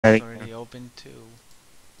jump into.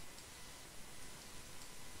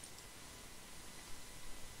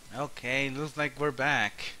 Okay, looks like we're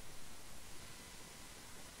back.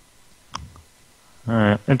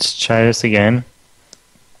 Alright, let's try this again.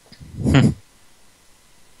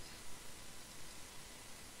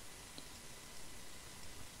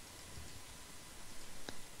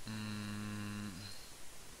 Mm,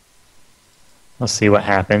 Let's see what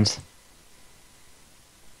happens.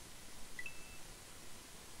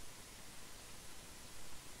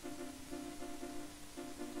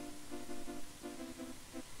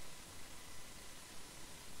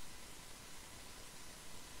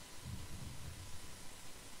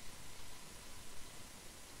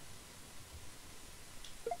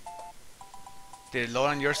 did it load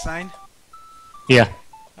on your side? Yeah,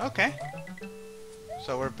 Okay.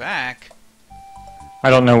 So we're back. I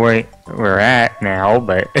don't know where we're at now,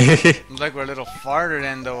 but Looks like we're a little farther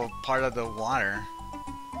than the part of the water.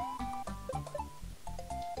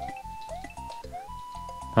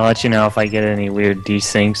 I'll let you know if I get any weird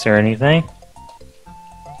desyncs or anything.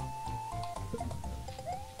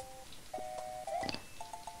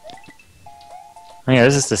 Oh yeah,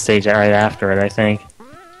 this is the stage right after it, I think.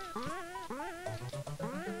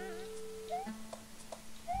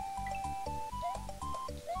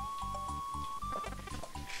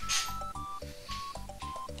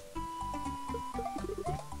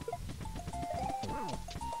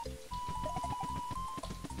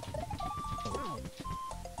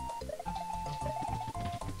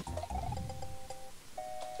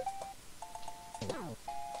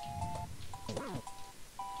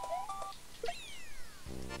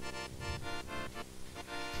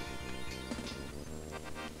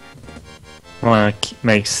 I want to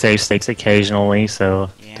make save states occasionally, so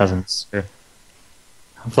it Yeah. doesn't screw.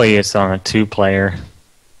 Hopefully it's on a 2-player.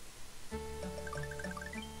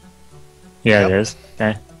 Yeah, Yep. it is.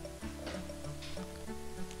 Okay.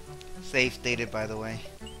 Save stated, by the way.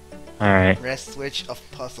 Alright. Rest switch of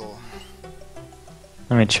puzzle.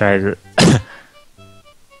 Let me try to...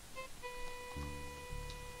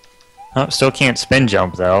 Oh, still can't spin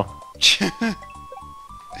jump, though.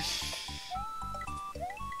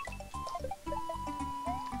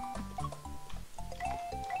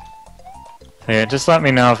 So yeah, just let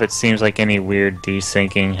me know if it seems like any weird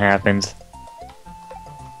desyncing happens.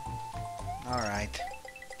 Alright.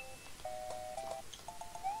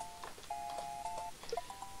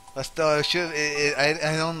 But still,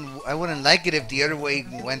 I wouldn't like it if the other way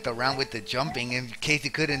went around with the jumping. In case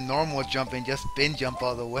you couldn't normal jump and just spin jump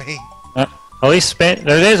all the way. At least spin...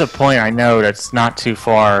 There is a point I know that's not too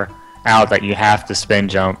far out that you have to spin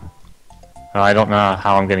jump. Well, I don't know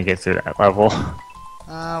how I'm going to get through that level.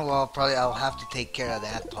 Well, probably I'll have to take care of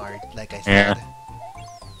that part, like I Yeah. said.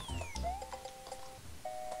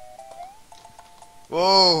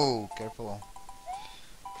 Whoa, careful.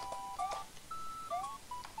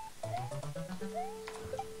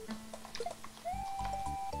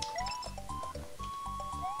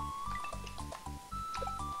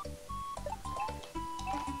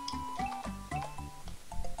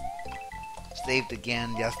 Saved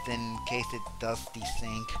again, just in case it does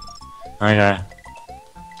desync. Okay.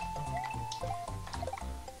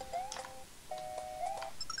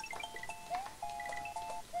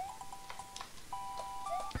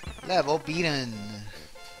 Level beaten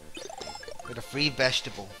with a free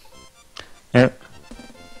vegetable. Yep.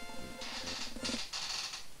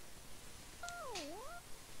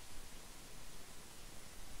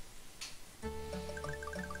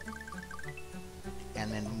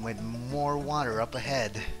 And then with more water up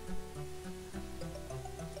ahead.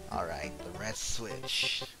 Alright, the red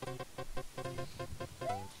switch.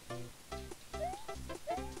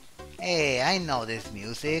 Hey, I know this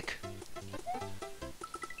music.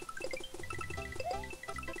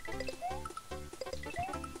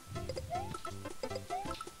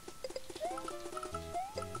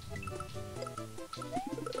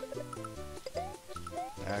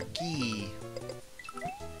 Key.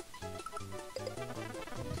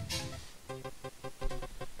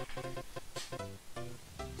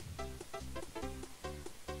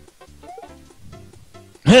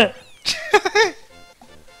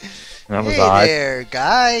 That was Hey odd. there,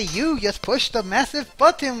 guy. You just pushed a massive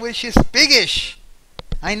button which is biggish.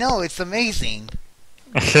 I know, it's amazing.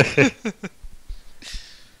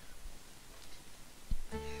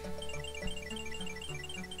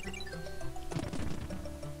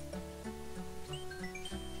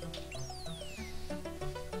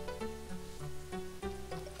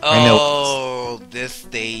 I know. Oh, this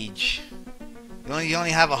stage. You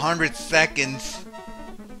only have 100 seconds.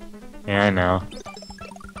 Yeah, I know.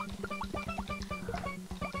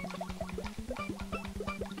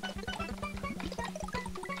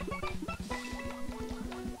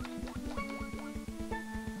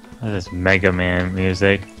 This is Mega Man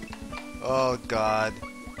music. Oh god.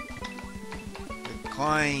 The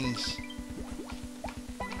coins.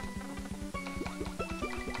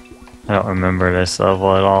 I don't remember this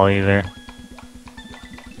level at all either.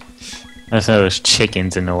 There's those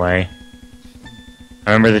chickens in the way.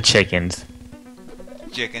 I remember the chickens.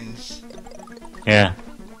 Chickens. Yeah.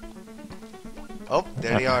 Oh,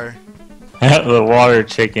 there they are. The water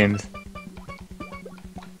chickens.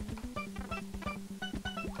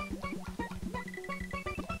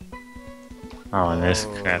 Oh, in this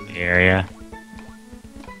crappy area.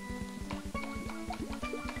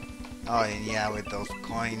 Oh, and yeah, with those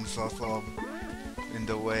coins also in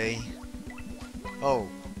the way. Oh.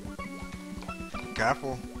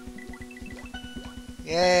 Careful.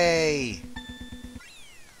 Yay!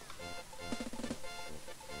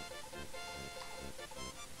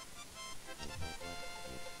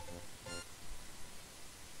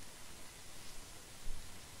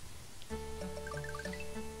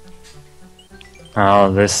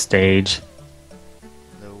 Oh, this stage.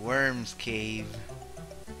 The worm's cave.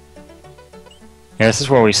 Yeah, this is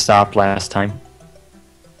where we stopped last time.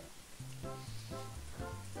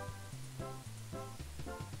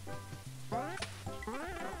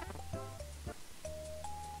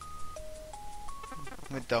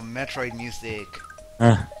 With the Metroid music.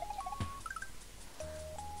 I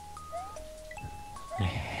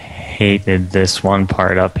hated this one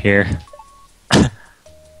part up here.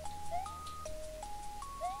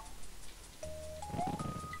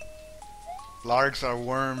 Largs are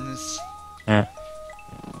worms. Yeah.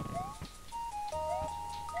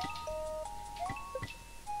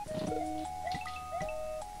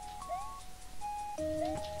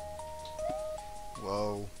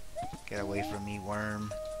 Whoa. Get away from me,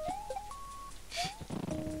 worm.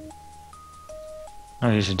 Oh,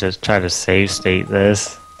 you should just try to save state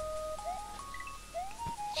this.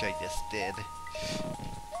 Which I just did.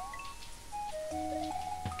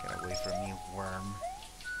 Get away from me, worm.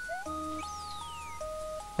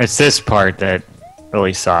 It's this part that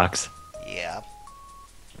really sucks. Yep.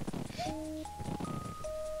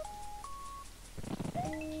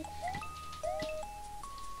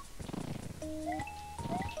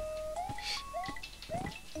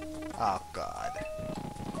 Oh god.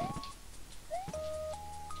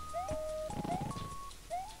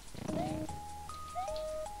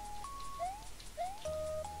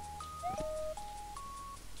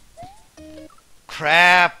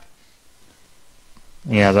 Crap!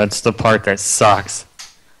 Yeah, that's the part that sucks.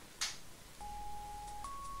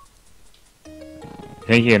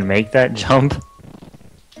 Think you can make that jump?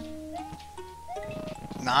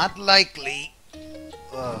 Not likely.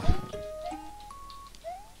 Ugh.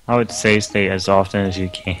 I would save state as often as you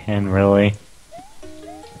can, really.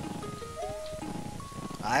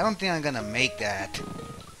 I don't think I'm gonna make that.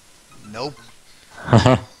 Nope.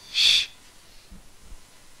 Shh.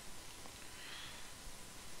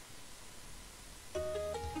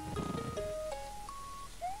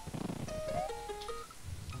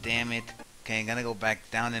 Damn it. Okay, I'm gonna go back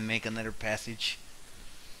down and make another passage.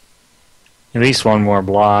 At least one more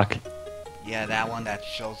block. Yeah, that one that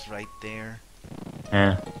shows right there.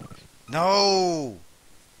 Yeah. No!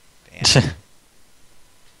 Damn.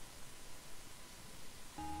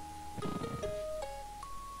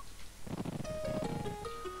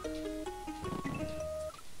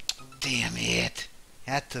 Damn it.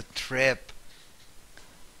 Had to trip.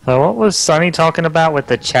 So what was Sunny talking about with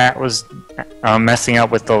the chat was messing up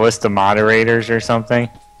with the list of moderators or something?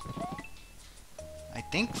 I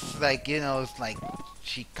think, like, you know, it's like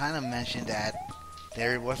she kind of mentioned that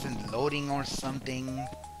there wasn't loading or something.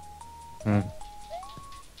 Hmm.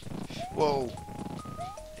 Whoa.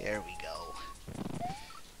 There we go.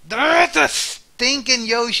 There's a stinking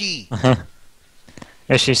Yoshi!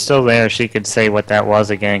 If she's still there, she could say what that was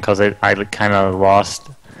again, because I kind of lost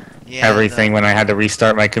Yeah, everything when I had to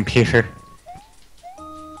restart my computer.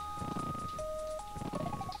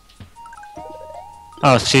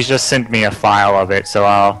 Oh, she's just sent me a file of it, so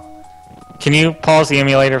I'll... Can you pause the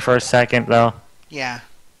emulator for a second, though? Yeah.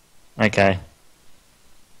 Okay.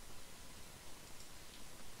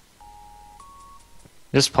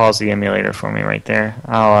 Just pause the emulator for me right there.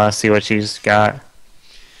 I'll see what she's got.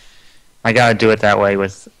 I gotta do it that way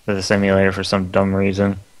with the simulator for some dumb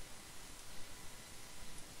reason.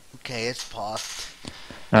 Okay, it's paused.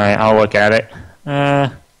 Alright, I'll look at it. Huh.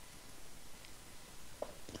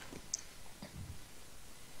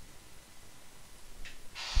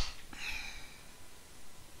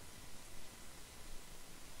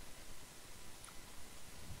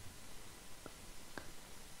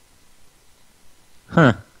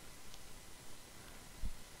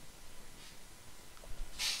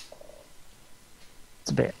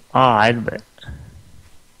 odd, but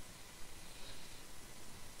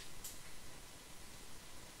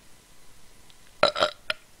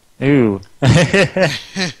ooh.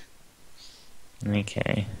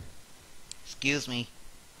 Okay. Excuse me.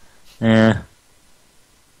 Yeah.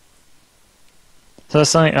 So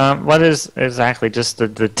something. What is exactly just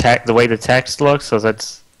the way the text looks? So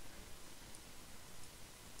that's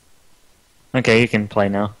okay. You can play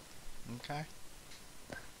now. Okay.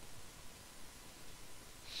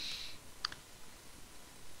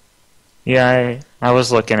 Yeah, I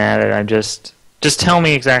was looking at it. I just tell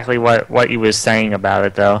me exactly what you was saying about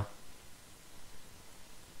it though.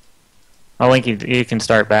 Oh, Linky, you can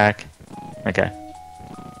start back. Okay.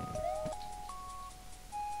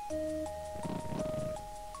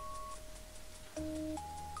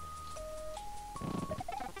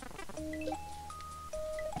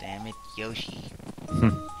 Damn it, Yoshi. Hmm.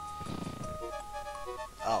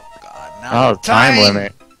 Oh god, now Oh, the time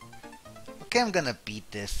limit. Okay, I'm gonna beat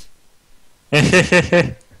this.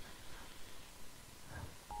 Yeah,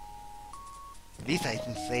 At least I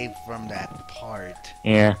can save from that part.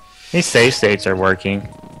 these save states are working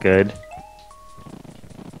good.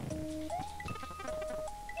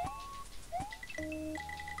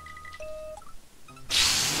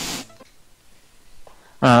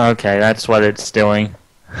 Oh, okay, that's what it's doing.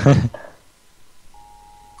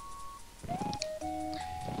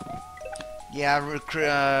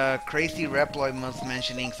 Yeah, Crazy Reploid was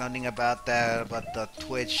mentioning something about that, about the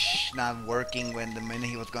Twitch not working when the minute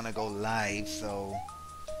he was gonna go live, so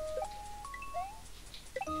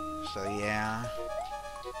yeah.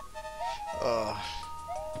 Ugh.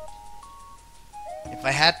 If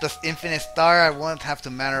I had the infinite star, I wouldn't have to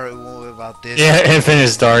matter about this. Yeah, infinite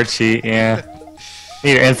star cheat, yeah.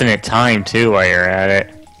 Need infinite time too while you're at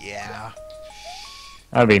it. Yeah.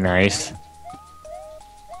 That'd be nice.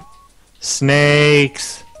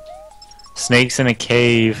 Snakes! Snakes in a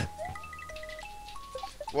cave.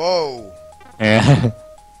 Whoa. Yeah.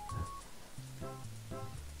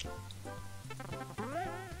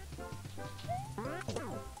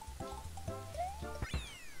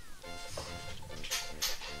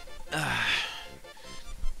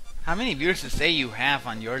 How many viewers to say you have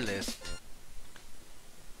on your list?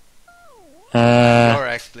 Your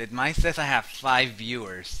XSplit. Mine says I have 5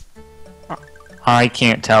 viewers. I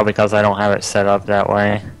can't tell because I don't have it set up that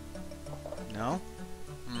way. No?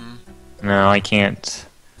 Hmm. No, I can't.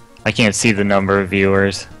 I can't see the number of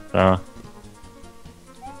viewers, so.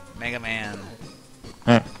 Mega Man.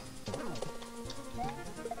 Eh.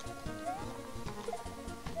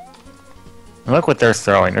 Look what they're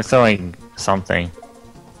throwing. They're throwing something.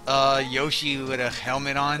 Yoshi with a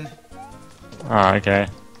helmet on. Oh, okay.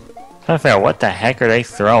 I'm trying to figure out what the heck are they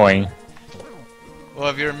throwing? Well,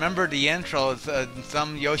 if you remember the intro,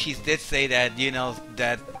 some Yoshis did say that, you know,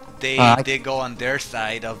 that they did go on their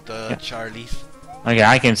side of the Charlies. Okay,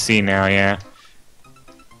 I can see now, yeah.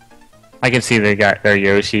 I can see they got their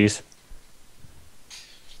Yoshis.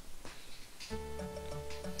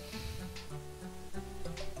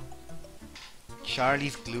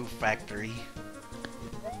 Charlie's Glue Factory.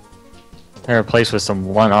 They're replaced with some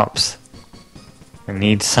 1-ups. I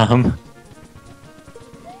need some.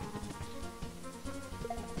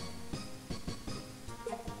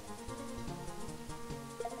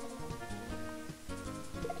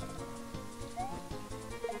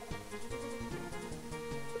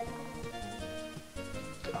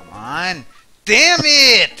 Come on. Damn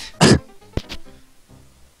it!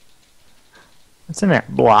 What's in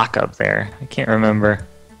that block up there? I can't remember.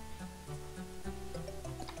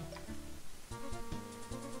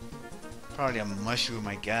 Probably a mushroom,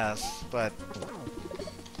 I guess, but...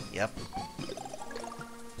 Yep.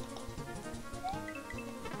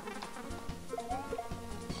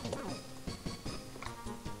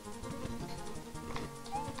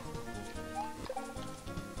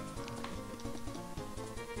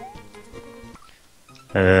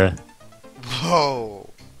 Whoa!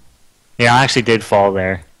 Yeah, I actually did fall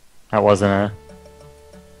there. That wasn't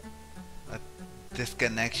a...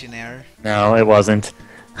 Disconnection error? No, it wasn't.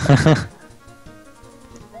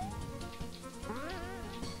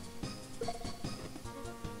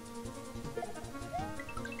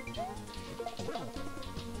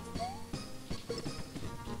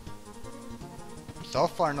 So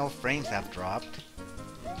far, no frames have dropped.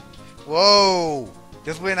 Whoa!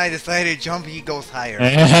 Just when I decided to jump, he goes higher.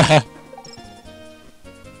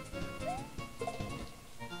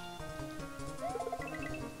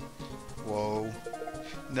 Whoa.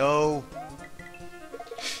 No!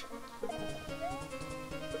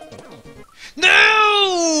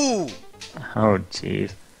 No! Oh,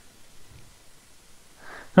 jeez.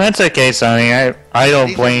 That's okay, Sonny. I At don't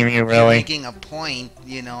least blame you, you're really. making a point,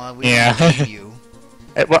 you know. We Yeah. don't believe you.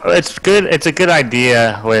 Well, it's good. It's a good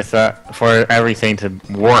idea with for everything to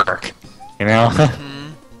work. You know. Mm-hmm.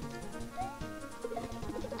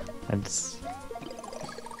 It's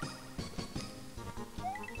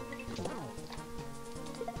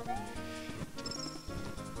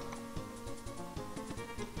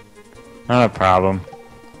not a problem.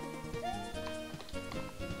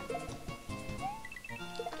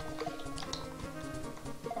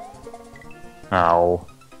 Oh,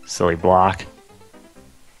 silly block.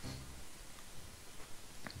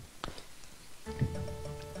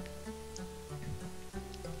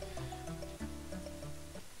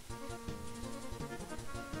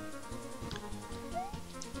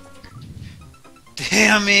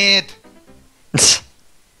 Damn it!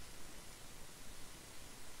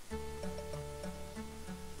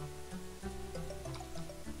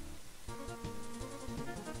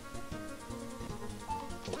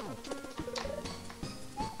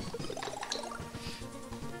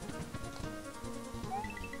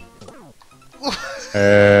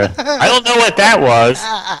 I don't know what that was.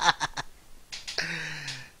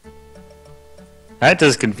 That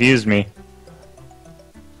just confused me.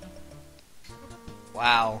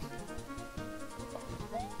 Wow.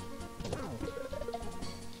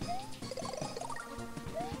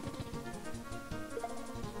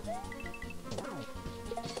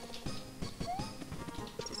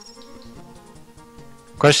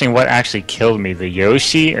 Questioning what actually killed me, the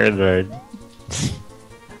Yoshi or the...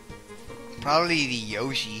 Probably the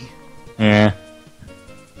Yoshi. Yeah.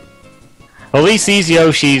 Well, at least these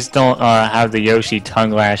Yoshis don't have the Yoshi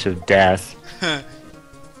tongue lash of death.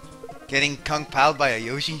 Getting kung-pao by a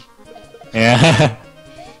Yoshi? Yeah.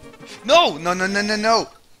 No! No, no, no, no, no!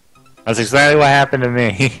 That's exactly what happened to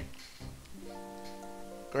me.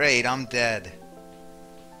 Great, I'm dead.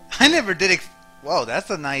 I never did Whoa, that's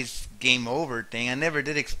a nice game over thing. I never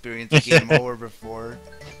did experience game over before.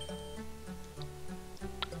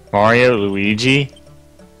 Mario, Luigi?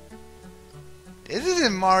 This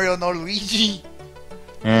isn't Mario nor Luigi.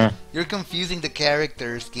 Yeah. You're confusing the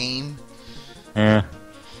characters, game. Yeah.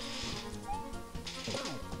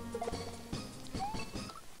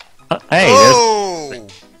 Hey, Oh!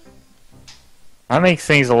 that makes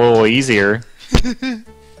things a little easier.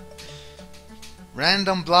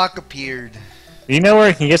 Random block appeared. Do you know where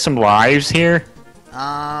I can get some lives here?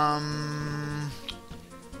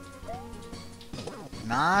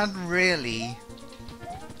 Not really.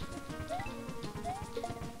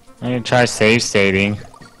 I'm gonna try save stating.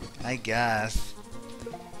 I guess.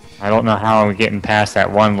 I don't know how I'm getting past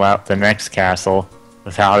that one the next castle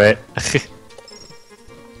without it.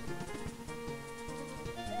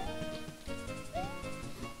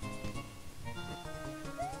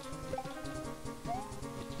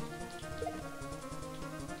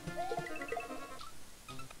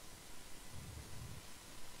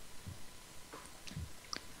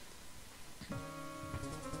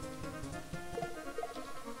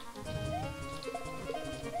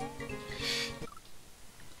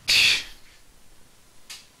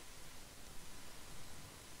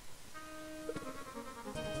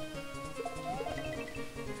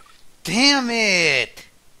 Damn it!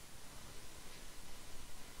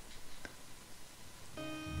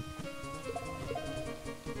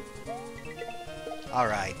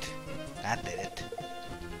 Alright. That did it.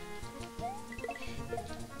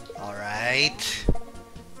 Alright.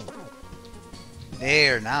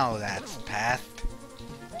 There, now that's passed.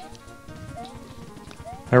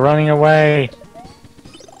 They're running away.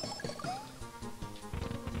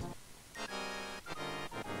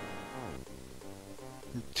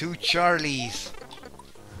 Two Charlies.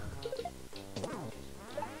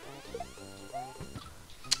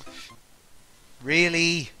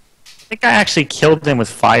 Really? I think I actually killed them with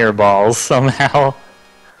fireballs somehow.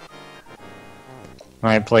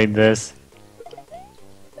 When I played this.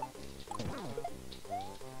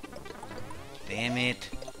 Damn it.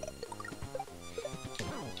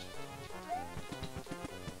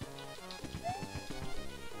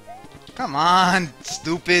 Come on,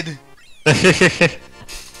 stupid.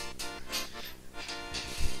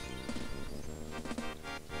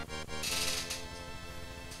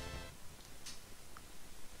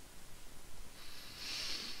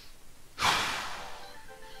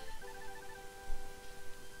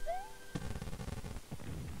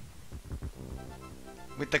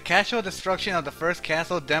 With the casual destruction of the first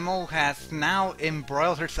castle, Demo has now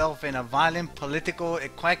embroiled herself in a violent political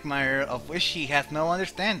quagmire of which she has no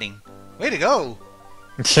understanding. Way to go!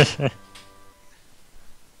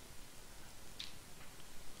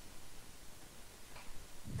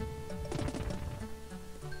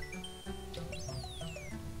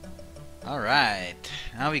 Alright,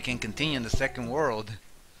 now we can continue in the second world.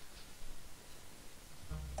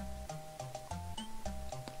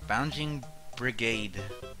 Bounding Brigade.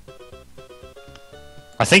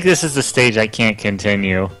 I think this is the stage I can't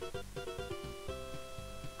continue.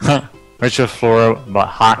 Rich with Flora, but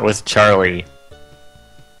hot with Charlie.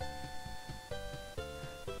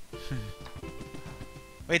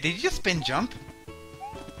 Wait, did you just spin jump?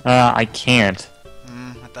 I can't.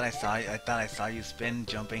 I thought I saw you spin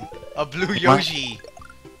jumping. A blue Yoshi.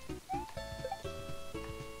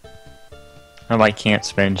 No, I can't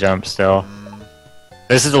spin jump still.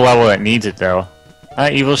 This is the level that needs it though.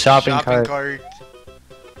 Evil shopping cart.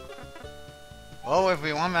 Oh, if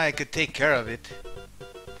we want, I could take care of it.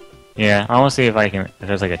 Yeah, I want to see if I can. If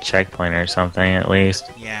there's like a checkpoint or something at least.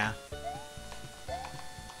 Yeah.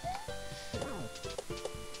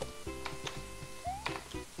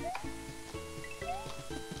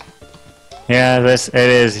 Yeah, it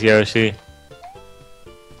is Yoshi.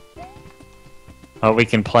 Oh, we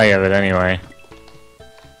can play of it anyway.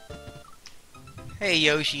 Hey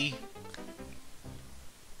Yoshi.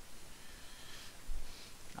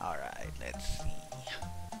 Alright, let's see.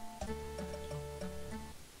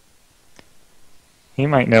 He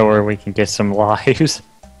might know where we can get some lives.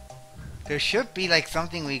 There should be like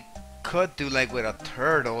something we could do like with a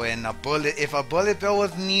turtle and a bullet. If a bullet bill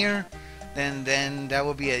was near, then that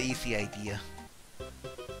would be an easy idea.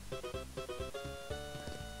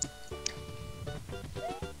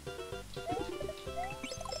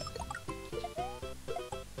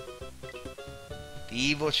 The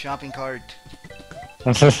evil shopping cart.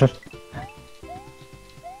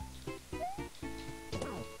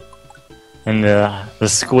 And the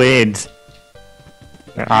squids.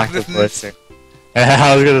 The octopus. Uselessness.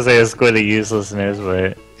 I was gonna say a squid of uselessness,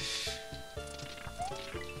 but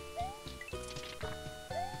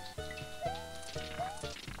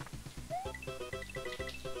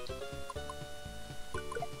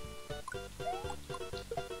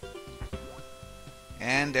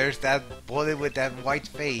And there's that bullet with that white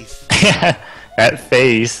face. that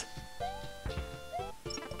face.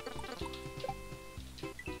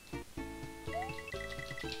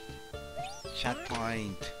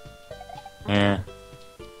 Checkpoint. Yeah.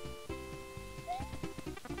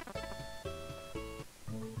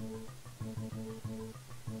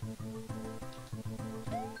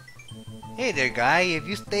 Hey there, guy. If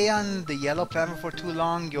you stay on the yellow platform for too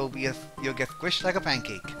long, you'll get squished like a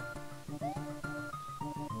pancake.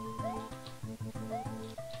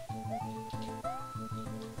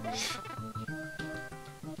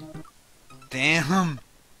 Damn.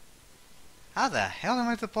 How the hell am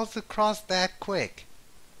I supposed to cross that quick?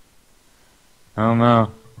 I don't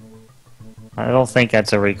know. I don't think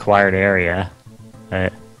that's a required area.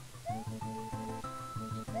 But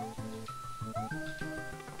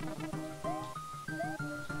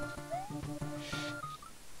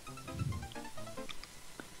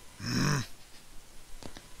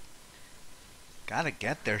Gotta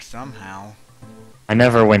get there somehow. I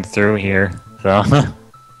never went through here, so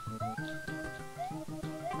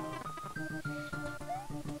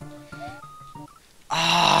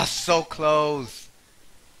Ah, so close.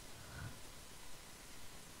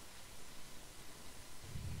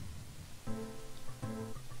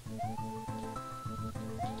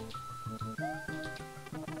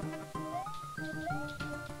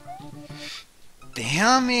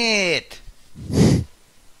 Damn it!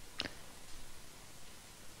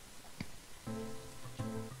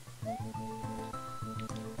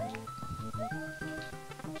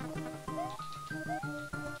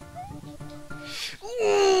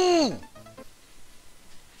 Ooh!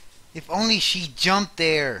 If only she jumped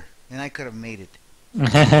there, then I could have made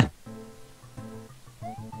it.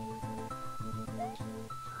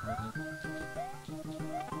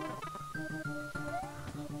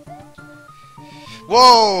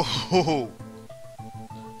 Whoa!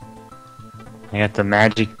 I got the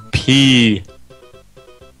magic P.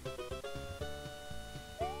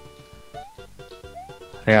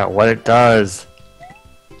 Yeah, what it does.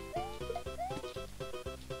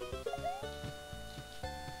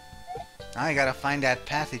 Now I gotta find that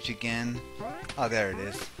passage again. Oh, there it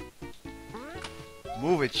is.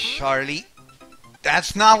 Move it, Charlie.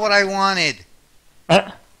 That's not what I wanted.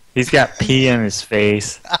 He's got P in his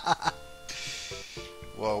face.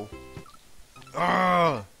 Whoa.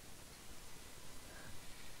 Ugh.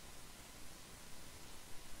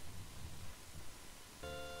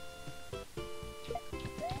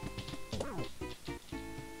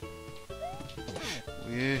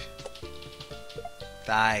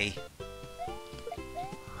 Die.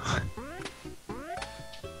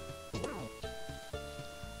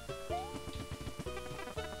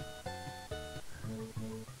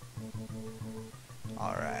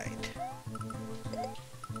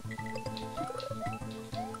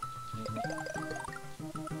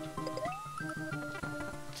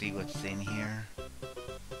 see what's in here.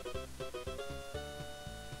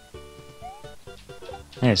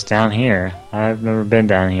 Hey, it's down here. I've never been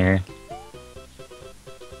down here.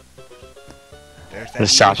 There's that The evil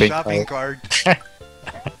shopping shopping cart. cart.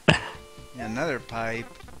 Another pipe.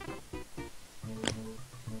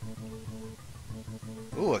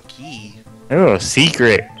 Ooh, a key. Ooh,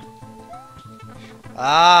 secret.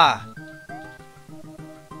 Ah!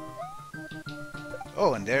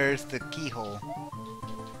 Oh, and there's the keyhole.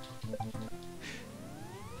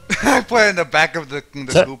 I put it in the back of the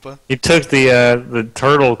Koopa. You took the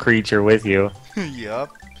turtle creature with you.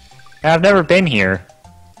 Yup. I've never been here.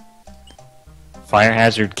 Fire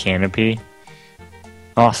hazard canopy.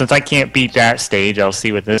 Oh, since I can't beat that stage, I'll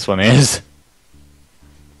see what this one is.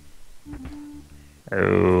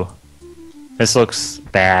 Oh. This looks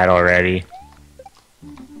bad already.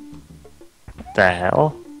 What the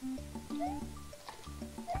hell?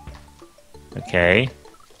 Okay.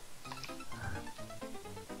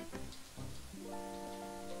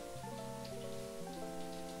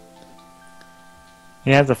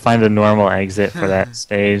 You have to find a normal exit for that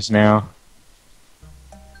stage now.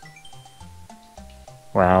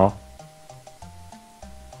 Wow.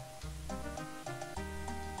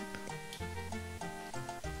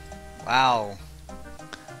 Wow.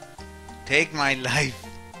 Take my life.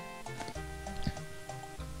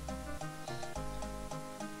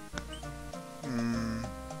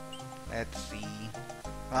 Let's see.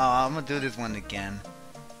 Oh, I'm gonna do this one again.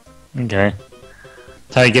 Okay.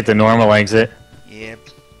 That's how you get the normal exit. Yep.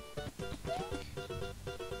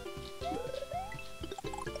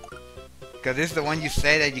 Because this is the one you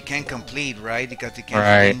say that you can't complete, right? Because you can't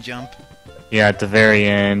Right. spin jump. Yeah, at the very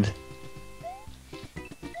end.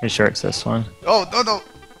 Pretty sure it's this one. Oh, no, no!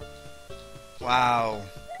 Wow.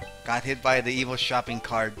 Got hit by the evil shopping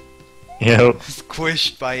cart. Yep.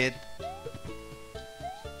 Squished by it.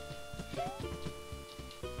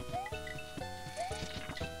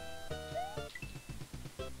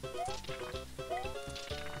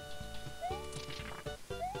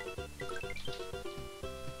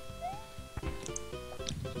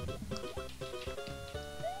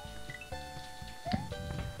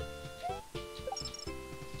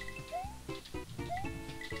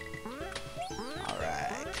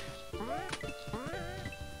 Alright.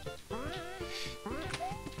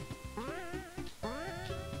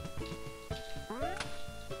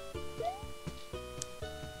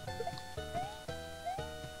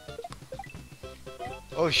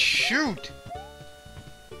 Oh shoot!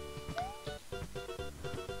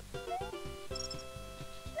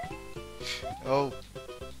 Oh.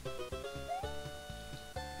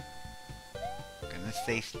 Gonna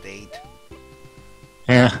say state.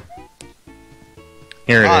 Yeah.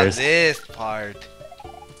 Here it is. This part.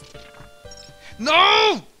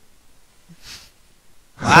 No!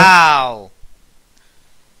 Wow!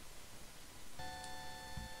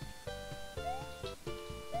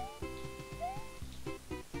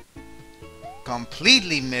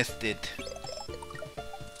 Completely missed it.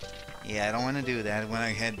 Yeah, I don't want to do that when I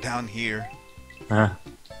head down here. Huh.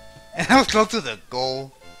 And I was close to the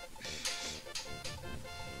goal.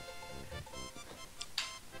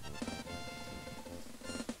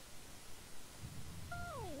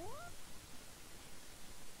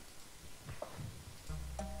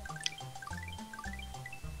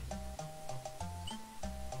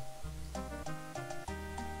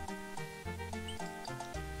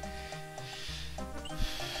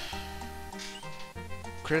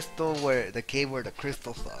 Crystal, where the cave where the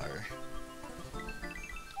crystals are.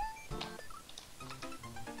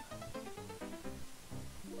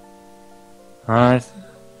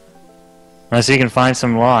 Unless you can find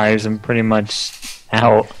some lives, I'm pretty much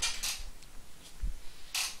out.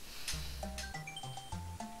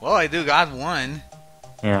 Well, I do got one.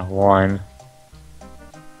 Yeah, one.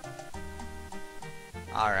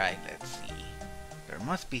 Alright, let's see. There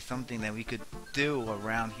must be something that we could do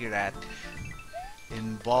around here that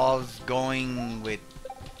involves going with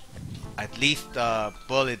at least a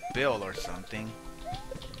bullet bill or something.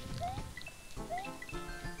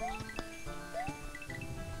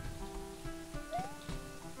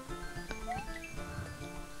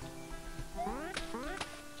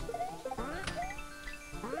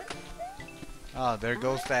 Oh, there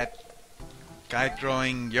goes that guy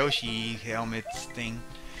throwing Yoshi helmets thing.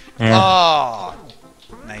 Yeah. Oh!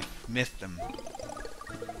 And I missed him.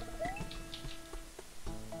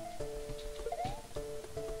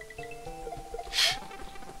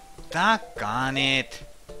 Doggone it!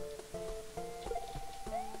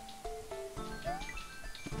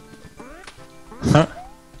 Huh.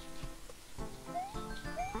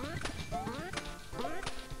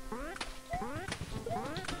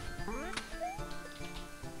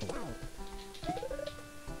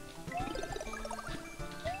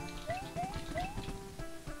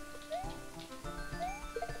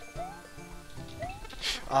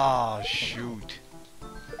 Oh, shoot.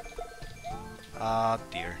 Oh,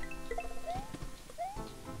 dear.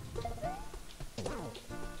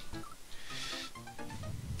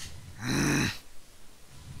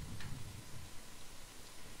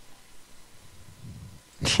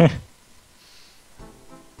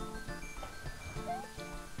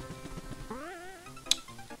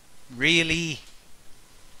 Really?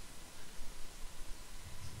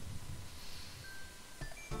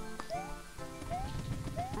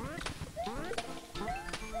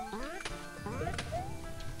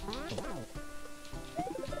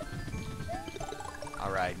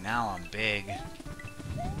 Alright, now I'm big.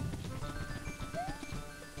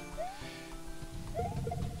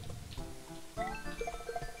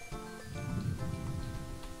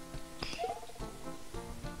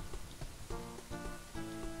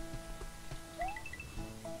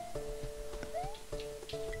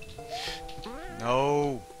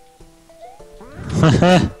 No.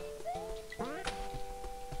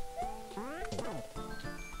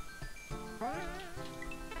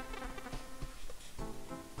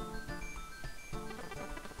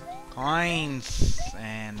 Coins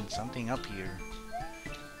and something up here.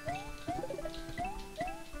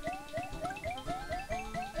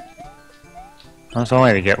 That's one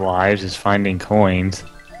way to get lives is finding coins.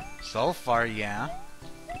 So far, yeah.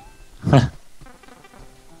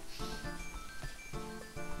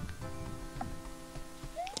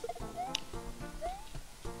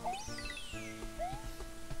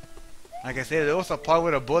 Like I said, there was a part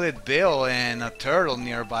with a bullet bill and a turtle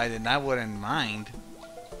nearby, then I wouldn't mind.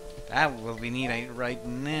 That will be neat right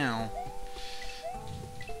now.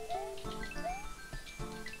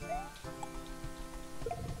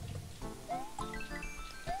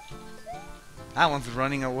 That one's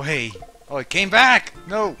running away. Oh, it came back!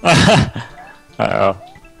 No! Uh-oh.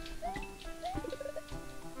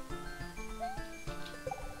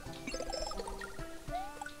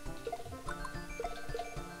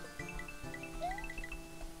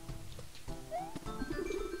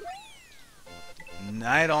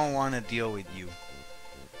 I don't want to deal with you.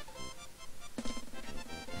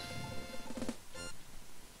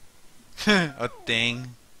 A thing.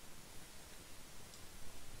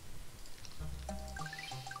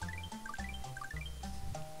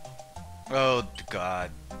 Oh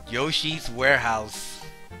god. Yoshi's warehouse.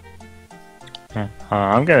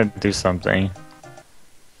 I'm gonna do something.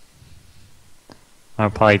 I'll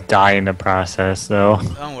probably die in the process, though.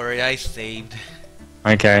 Don't worry, I saved.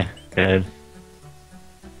 Okay, good.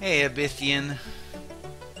 Hey, Abyssian.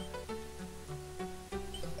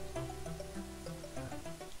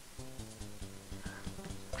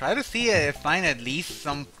 Try to see if find at least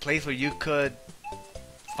some place where you could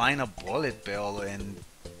find a bullet bill, and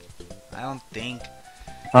I don't think.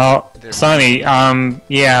 Well, Sonny,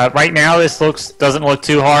 yeah, right now this doesn't look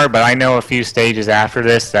too hard, but I know a few stages after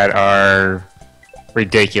this that are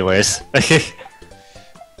ridiculous.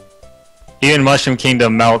 Even Mushroom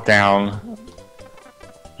Kingdom Meltdown.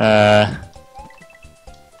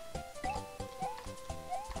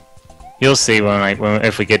 You'll see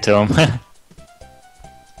if we get to them.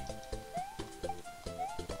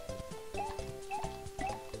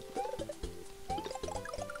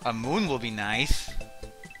 A moon will be nice.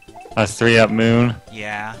 A 3-up moon.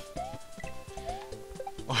 Yeah.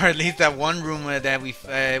 Or at least that one room that we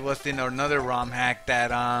was in another ROM hack that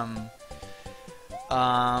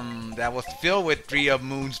that was filled with 3-up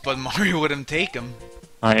moons, but Mario wouldn't take them.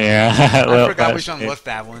 Oh yeah. I forgot which one was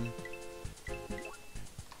that one.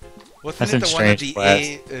 Wasn't it the one of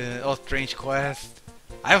the Strange Quest?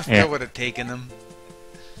 I still would have taken them.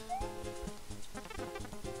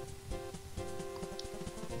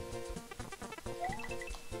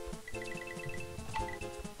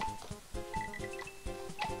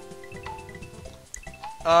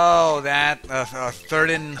 Oh, that a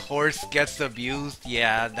certain horse gets abused.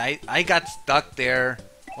 Yeah, I got stuck there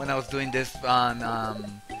when I was doing this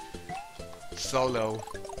on solo.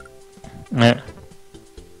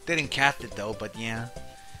 Didn't cast it though, but yeah.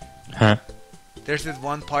 Huh. There's this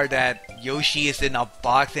one part that Yoshi is in a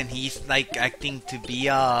box and he's like acting to be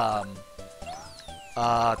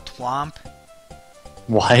Twomp.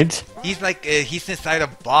 What? He's like he's inside a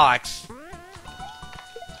box.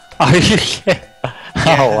 Are you kidding?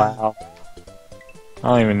 Oh wow. I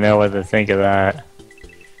don't even know what to think of that.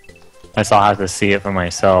 I guess I'll have to see it for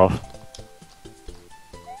myself.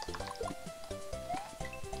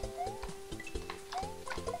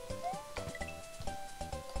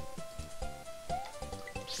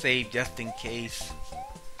 Save just in case.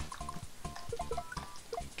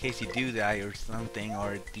 In case you do die or something,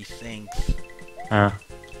 or it desinks. Huh.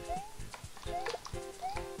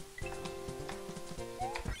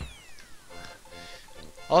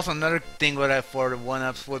 Also, another thing what I for the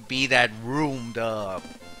one-ups would be that room, the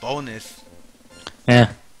bonus.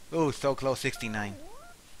 Yeah. Ooh, so close, 69.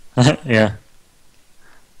 Yeah.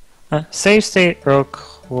 Save state real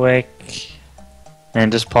quick. And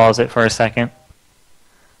just pause it for a second.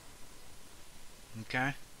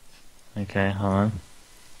 Okay. Okay, hold on.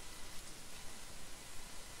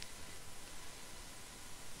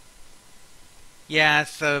 Yeah,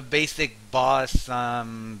 it's a basic boss,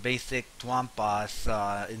 basic swamp boss.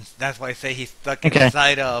 That's why I say he's stuck Okay.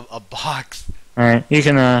 inside a box. Alright, you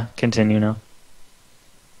can continue now.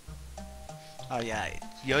 Oh yeah,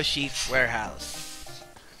 Yoshi's Warehouse.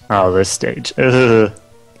 Oh, this stage. Ugh.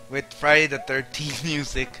 With Friday the 13th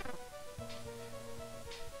music.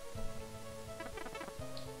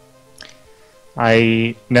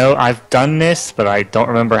 I know I've done this, but I don't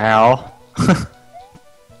remember how.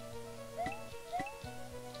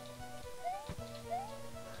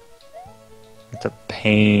 It's a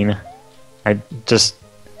pain. I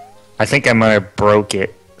think I might have broke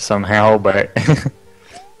it somehow, but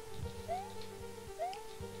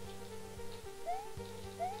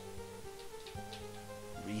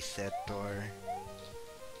Reset door.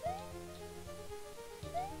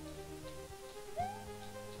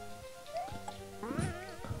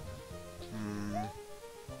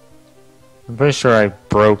 I'm pretty sure I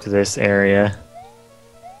broke this area.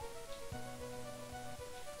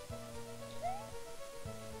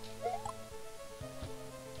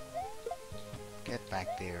 Get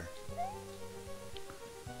back there.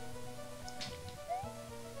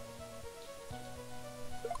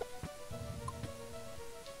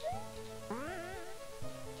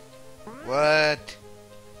 What?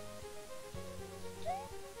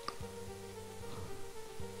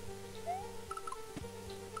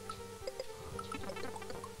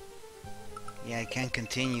 Yeah, I can't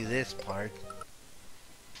continue this part.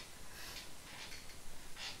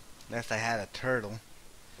 Unless I had a turtle.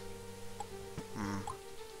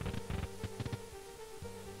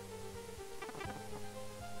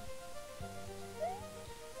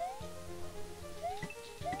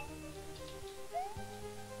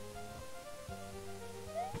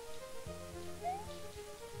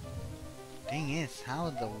 Thing is, how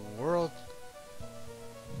in the world...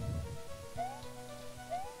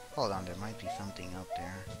 Hold on, there might be something up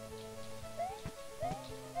there.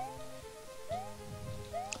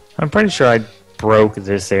 I'm pretty sure I broke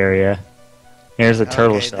this area. Here's a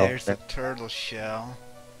turtle Okay, shell. there's a turtle shell.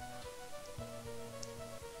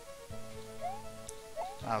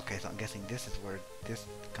 Okay, so I'm guessing this is where this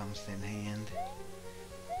comes in hand.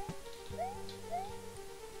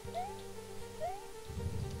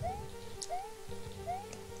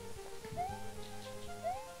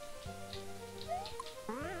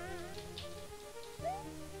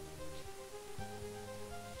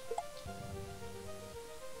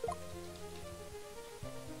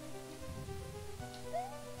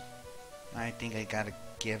 I think I gotta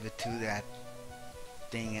give it to that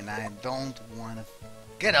thing, and I don't wanna...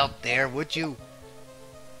 Get up there, would you?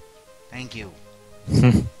 Thank you.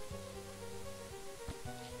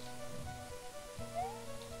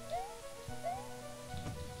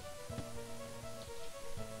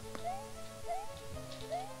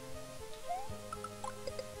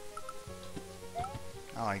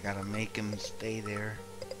 Oh, I gotta make him stay there.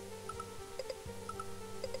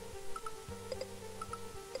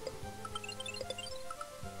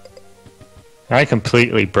 I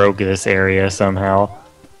completely broke this area somehow.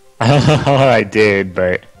 I don't know how I did,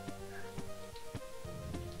 but...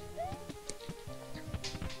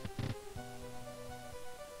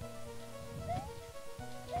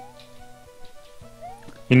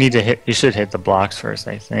 You need to hit... You should hit the blocks first,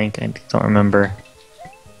 I think. I don't remember.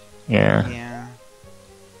 Yeah. Yeah.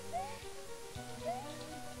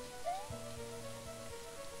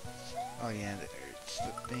 Oh yeah, there's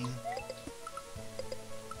the thing.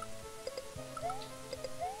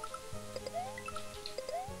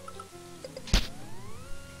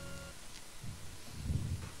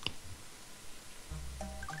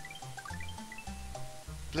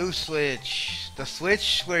 Blue switch. The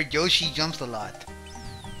switch where Yoshi jumps a lot.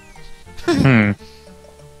 Hmm.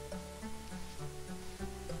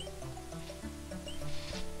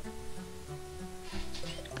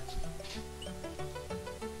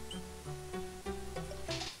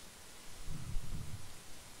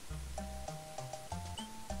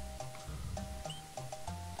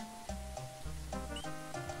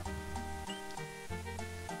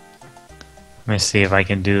 Let me see if I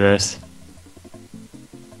can do this.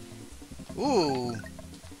 Ooh,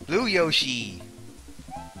 blue Yoshi.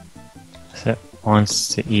 So it wants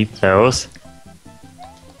to eat those.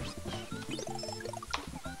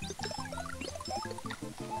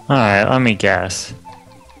 Alright, let me guess.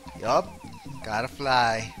 Yup, gotta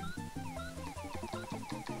fly.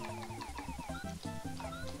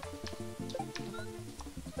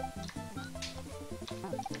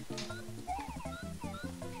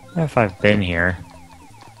 I don't know if I've been here.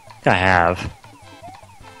 I think I have.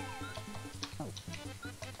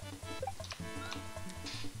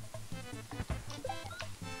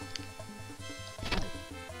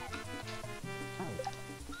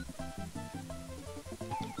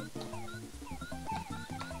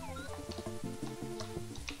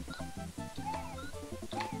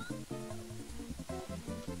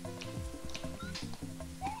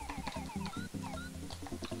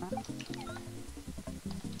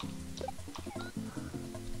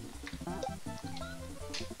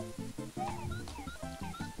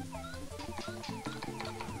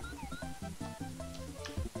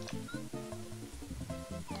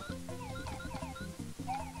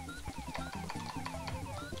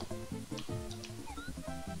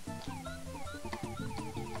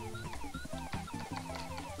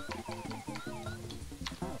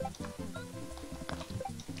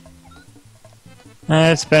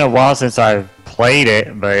 It's been a while since I've played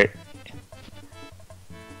it, but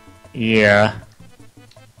yeah.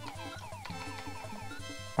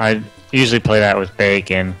 I usually play that with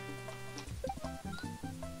Bacon.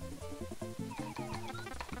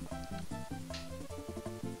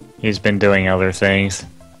 He's been doing other things.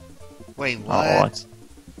 Wait, Oh, what? what?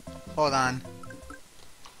 Hold on.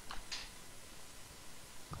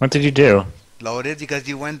 What did you do? Loaded because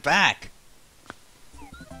you went back.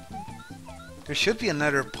 There should be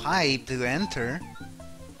another pipe to enter.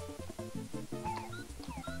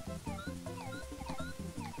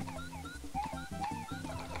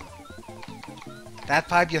 That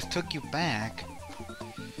pipe just took you back.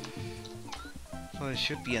 So there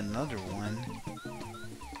should be another one.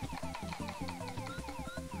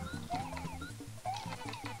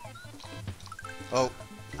 Oh,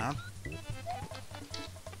 I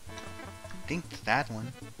think it's that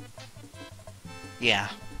one. Yeah.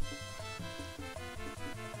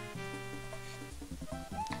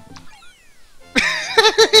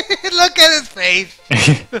 Look at his face.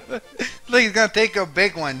 Look, he's gonna take a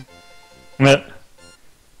big one. What?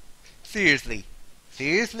 Seriously.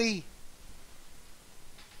 Seriously?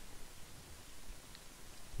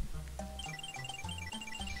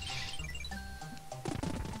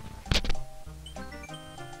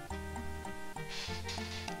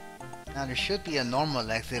 Now there should be a normal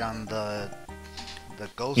exit on the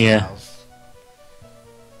ghost house.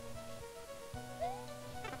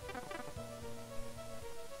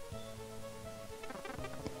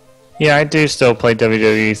 Yeah, I do still play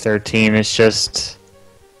WWE 13. It's just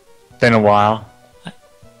been a while.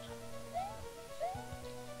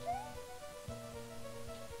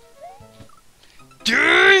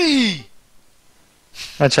 Dirty!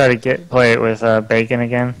 I try to play it with Bacon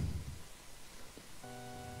again.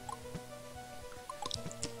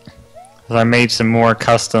 I made some more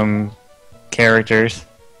custom characters.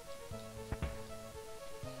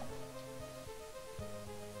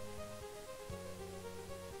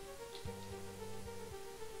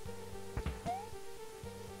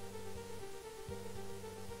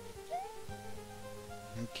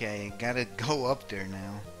 Okay, gotta go up there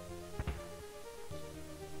now.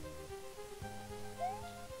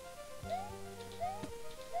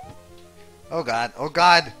 Oh god, oh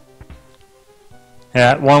god!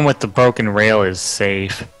 Yeah, that one with the broken rail is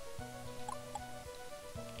safe.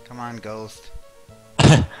 Come on, ghost.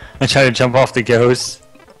 I try to jump off the ghost.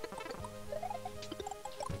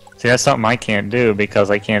 See, that's something I can't do because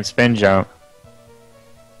I can't spin jump.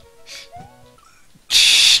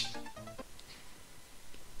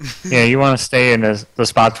 Yeah, you want to stay in the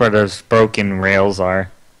spots where those broken rails are.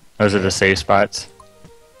 Those are the safe spots.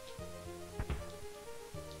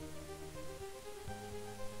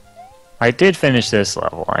 I did finish this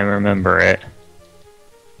level, I remember it.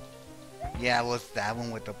 Yeah, it was that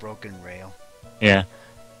one with the broken rail. Yeah.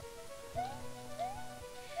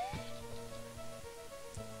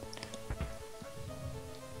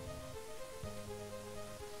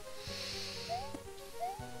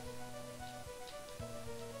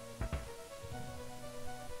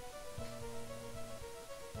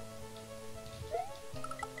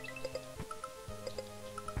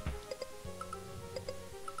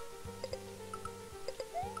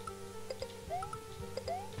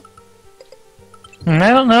 I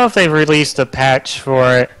don't know if they've released a patch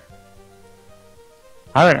for it.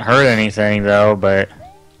 I haven't heard anything though, but...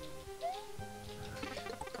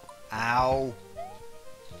 Ow.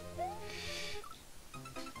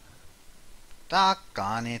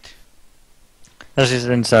 Doggone it. Especially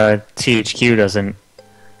since THQ doesn't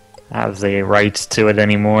have the rights to it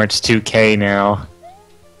anymore. It's 2K now.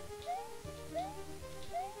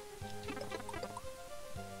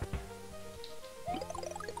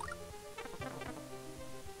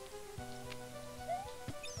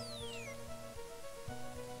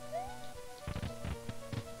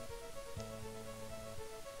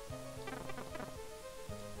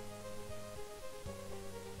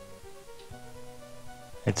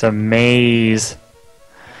 It's a maze.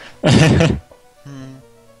 Hmm.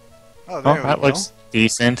 Oh, there we that go. looks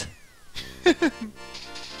decent.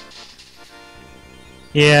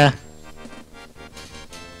 Yeah.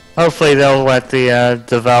 Hopefully they'll let the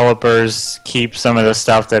developers keep some of the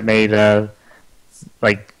stuff that made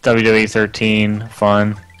like WWE 13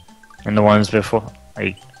 fun, and the ones before,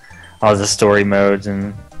 like all the story modes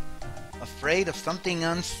and. Afraid of something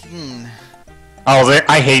unseen. Oh,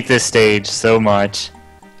 I hate this stage so much.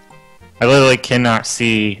 I literally cannot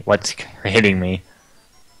see what's hitting me.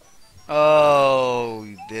 Oh,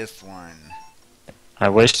 this one. I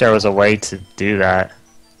wish there was a way to do that.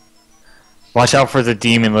 Watch out for the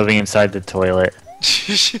demon living inside the toilet.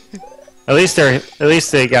 At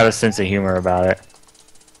least they got a sense of humor about it.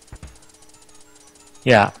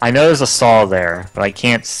 Yeah, I know there's a saw there, but I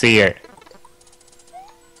can't see it.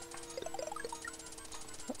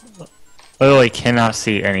 Literally cannot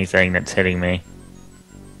see anything that's hitting me.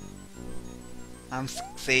 I'm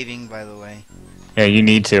saving, by the way. Yeah, you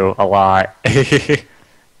need to a lot. If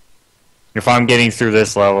I'm getting through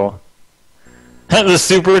this level. The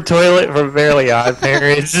super toilet from Fairly Odd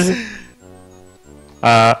Parents.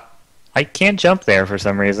 I can't jump there for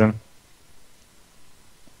some reason.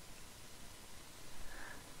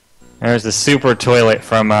 There's the super toilet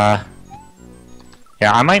from, yeah,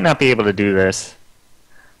 I might not be able to do this.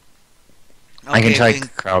 Okay, I can try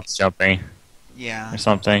crouch jumping. Yeah. Or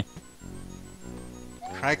something.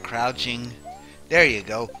 Try crouching. There you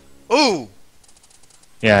go. Ooh!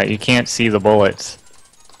 Yeah, you can't see the bullets.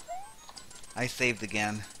 I saved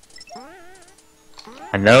again.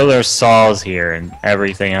 I know there's saws here and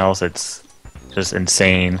everything else, it's just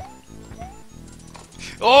insane.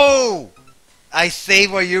 Oh! I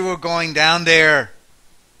saved while you were going down there.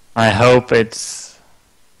 I hope it's...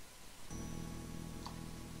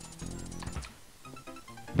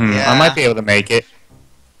 Yeah. I might be able to make it.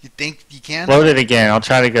 You think you can? Load it again, I'll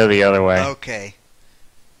try to go the other way. Okay.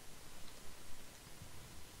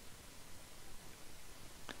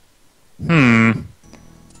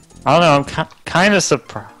 I don't know, I'm kind of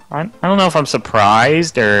surprised. I don't know if I'm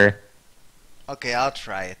surprised or... Okay, I'll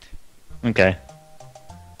try it. Okay.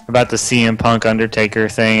 About the CM Punk Undertaker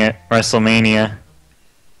thing at WrestleMania.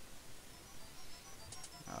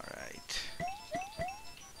 Alright.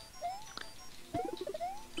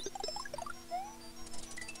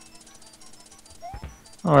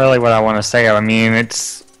 Not really what I want to say. I mean,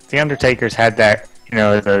 it's... The Undertaker's had that, you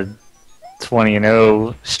know, the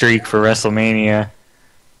 20-0 streak for WrestleMania.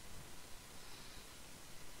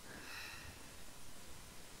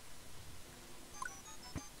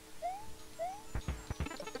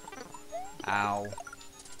 Ow.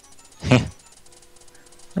 If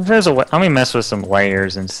there's a way, let me mess with some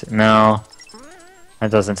layers and no,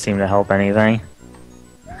 that doesn't seem to help anything.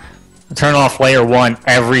 Turn off layer 1.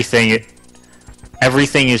 Everything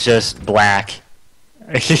is just black.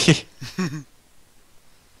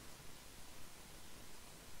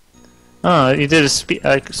 Oh, you did a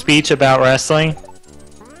speech about wrestling?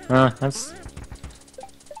 That's...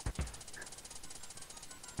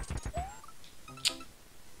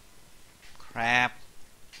 Crap.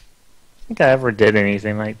 I think I ever did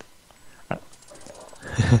anything like that.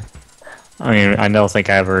 I mean, I don't think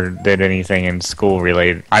I ever did anything in school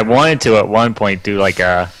related. I wanted to at one point do like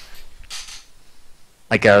a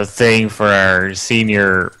thing for our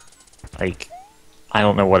senior, like, I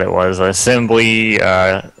don't know what it was, assembly,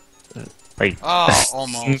 like... Oh,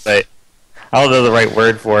 almost. But I don't know the right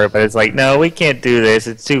word for it, but it's like, no, we can't do this,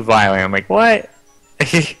 it's too violent. I'm like, what?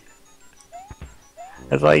 It's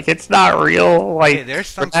like, it's not real, like, Hey, there's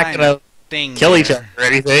some we're not kind gonna of thing kill each there. other or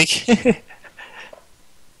anything.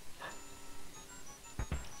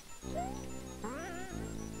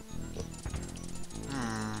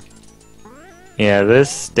 Yeah, this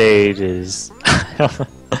stage is...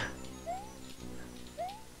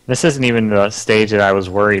 This isn't even the stage that I was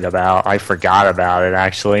worried about. I forgot about it,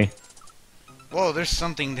 actually. Whoa, there's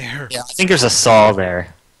something there. Yeah, I think there's a saw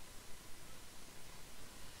there.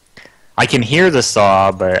 I can hear the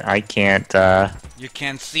saw, but I can't, You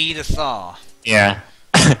can see the saw. Yeah.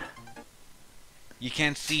 You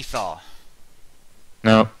can't see saw.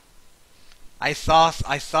 No. I saw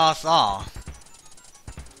saw.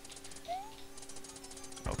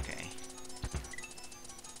 Okay.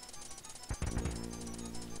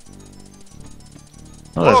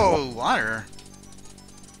 Oh, there's Whoa, water.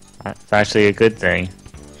 That's actually a good thing.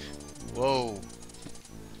 Whoa.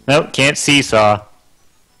 Nope, can't seesaw.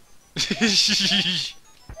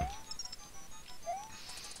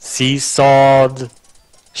 Seesawed.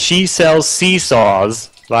 She sells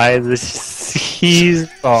seesaws by the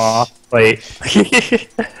seesaw. Wait.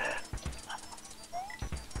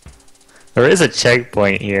 There is a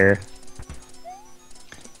checkpoint here.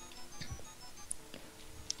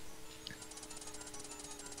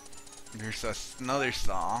 There's another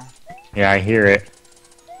saw. Yeah, I hear it.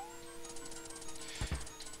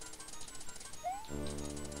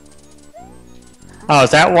 Oh,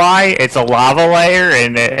 is that why? It's a lava layer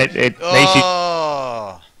and it makes you...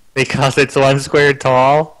 Oh. Because it's 1 square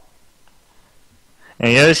tall?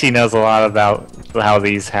 And Yoshi knows a lot about how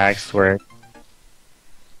these hacks work.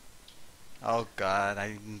 Oh god,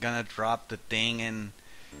 I'm gonna drop the thing and...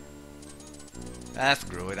 Ah,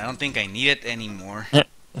 screw it. I don't think I need it anymore.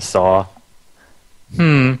 Saw.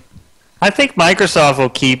 I think Microsoft will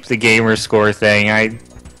keep the gamer score thing. I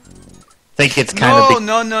think it's kind of...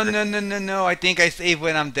 No. I think I save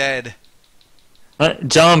when I'm dead.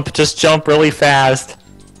 Jump. Just jump really fast.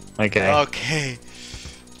 Okay. Okay.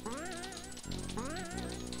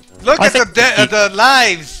 Look I at think- the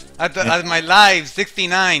lives! At my lives,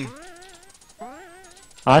 69. Oh,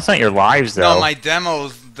 that's not your lives, though. No, my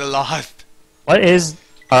demos, the lost. What is...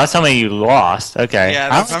 Oh, that's how many you lost. Okay. Yeah, I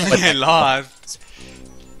that's don't know something I what- lost.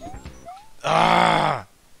 Ah!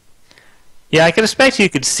 Yeah, I could expect you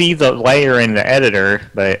could see the layer in the editor,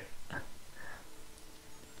 but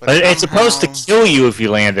it's supposed to kill you if you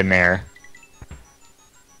land in there.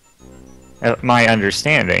 My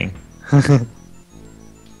understanding.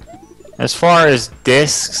 As far as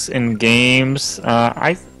discs and games,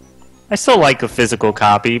 I still like a physical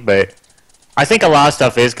copy, but I think a lot of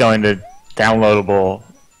stuff is going to downloadable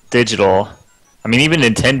digital. I mean, even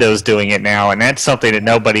Nintendo's doing it now, and that's something that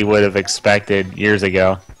nobody would have expected years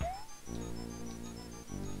ago.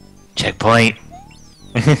 Checkpoint.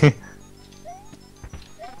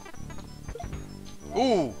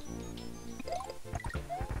 Ooh!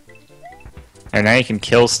 And now you can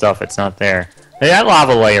kill stuff that's not there. Hey, that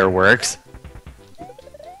lava layer works.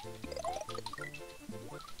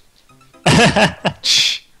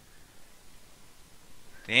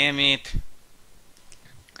 Damn it.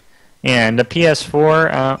 Yeah, and the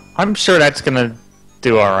PS4, I'm sure that's gonna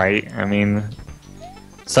do alright. I mean,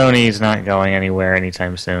 Sony's not going anywhere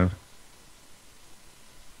anytime soon.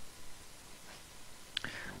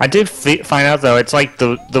 I did find out though, it's like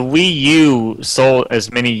the Wii U sold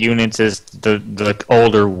as many units as the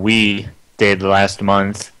older Wii did last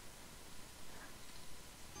month.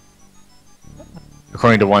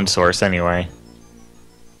 According to one source, anyway.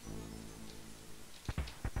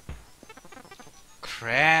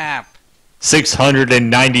 Crap.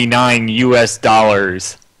 699 US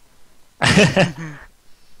dollars. I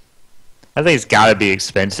think it's gotta be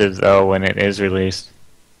expensive though when it is released.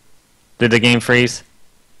 Did the game freeze?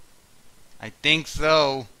 I think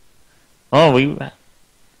so. Oh, we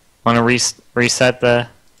want to reset the...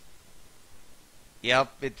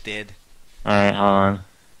 Yep, it did. Alright, hold on.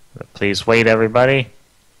 Please wait, everybody.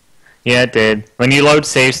 Yeah, it did. When you load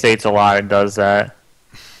save states a lot, it does that.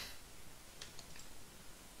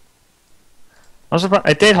 I was surprised.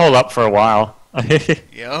 It did hold up for a while.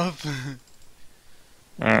 Yup.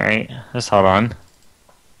 Alright, just hold on.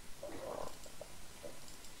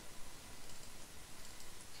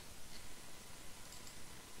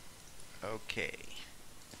 Okay.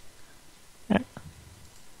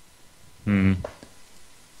 Been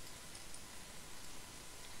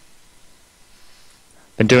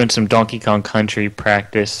doing some Donkey Kong Country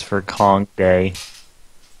practice for Kong Day.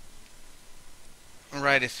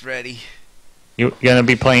 Alright, it's ready. You gonna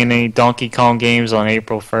be playing any Donkey Kong games on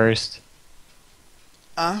April 1st?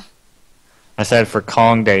 Huh? I said for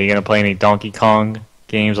Kong Day, you gonna play any Donkey Kong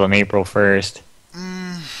games on April 1st?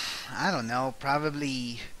 I don't know.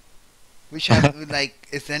 Probably. We should like.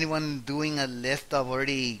 Is anyone doing a list of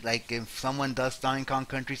already like if someone does Donkey Kong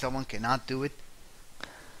Country, someone cannot do it?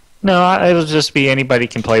 No, it'll just be anybody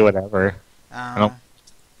can play whatever. I'll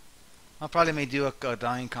probably may do a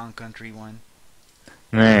Donkey Kong Country one.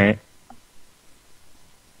 Alright.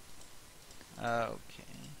 Okay.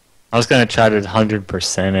 I was gonna try to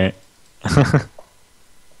 100% it.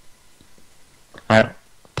 Alright.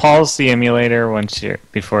 Pause the emulator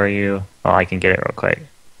before you... Oh, I can get it real quick.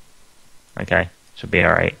 Okay. Should be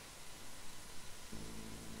alright.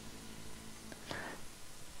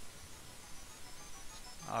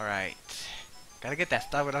 Alright. Gotta get that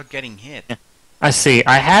stuff without getting hit. I see.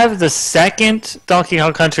 I have the second Donkey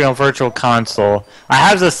Kong Country on Virtual Console. I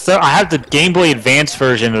have the Game Boy Advance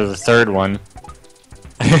version of the third one.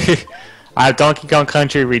 I have Donkey Kong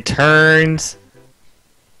Country Returns.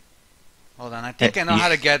 Hold on, I think I know how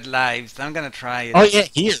to get lives. I'm gonna try it. Oh yeah,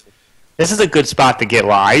 here. This is a good spot to get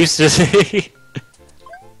lives.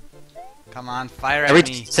 Come on, fire at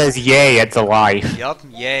Everything me. says yay at the life. Yup,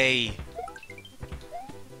 yay.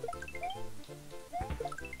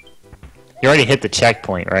 You already hit the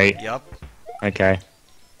checkpoint, right? Yup. Okay.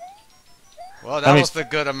 Well, that was a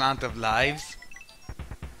good amount of lives.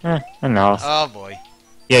 Enough. Oh boy.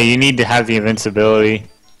 Yeah, you need to have the invincibility.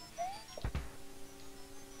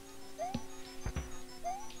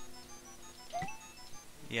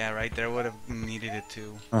 Yeah, right there would have needed it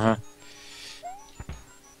too. Uh-huh.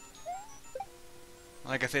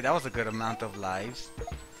 Like I said, that was a good amount of lives.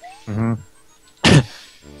 Mm-hmm.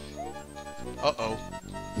 Uh-oh.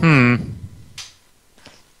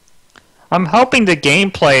 I'm hoping the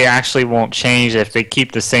gameplay actually won't change if they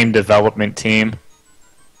keep the same development team.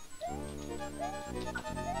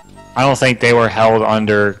 I don't think they were held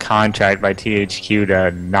under contract by THQ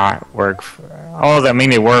to not work for... Oh, I mean,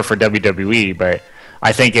 they were for WWE, but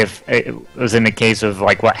I think if it was in the case of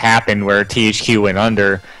like what happened where THQ went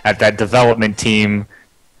under, that development team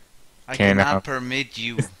I cannot permit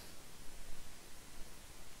you.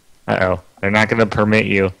 Uh-oh. They're not going to permit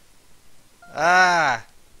you. Ah!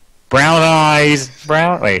 Brown eyes!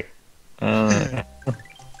 Brown... Wait.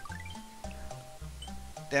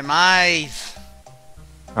 Demise!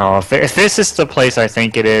 Oh, if this is the place I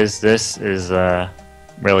think it is, this is a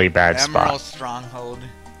really bad Emerald spot. Stronghold.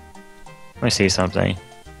 Let me see something.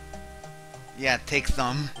 Yeah, take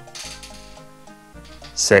some.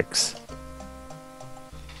 6.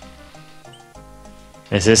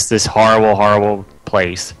 Is this horrible, horrible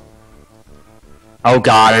place? Oh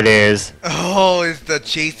god, it is. Oh, is the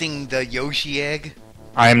chasing the Yoshi egg?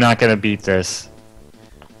 I am not gonna beat this.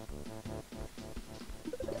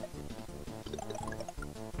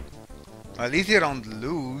 At least you don't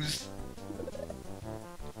lose.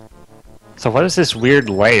 So what is this weird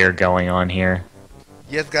layer going on here?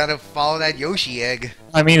 You just gotta follow that Yoshi egg.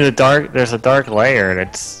 I mean, there's a dark layer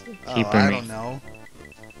that's keeping I me... don't know.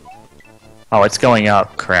 Oh, it's going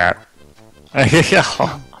up. Crap. I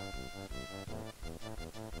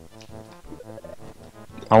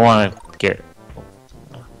want to get...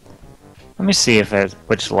 Let me see if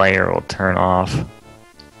which layer will turn off.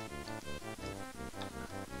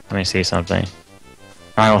 Let me see something.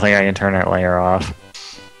 I don't think I can turn that layer off.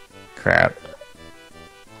 Crap.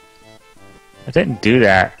 I didn't do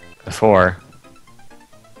that before.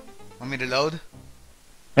 Want me to load?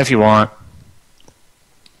 If you want.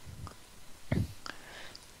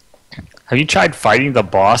 Have you tried fighting the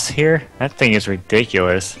boss here? That thing is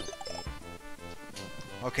ridiculous.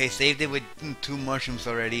 Okay, saved it with 2 mushrooms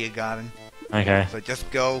already, I got it. Okay. So just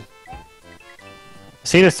go.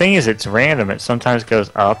 See, the thing is, it's random. It sometimes goes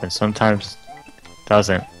up and sometimes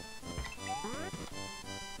doesn't.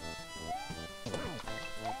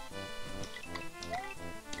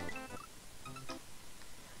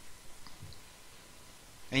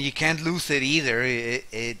 And you can't lose it either.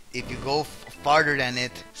 If you go farther than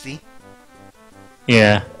it, see?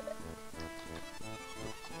 Yeah.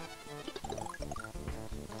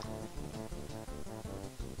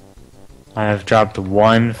 I have dropped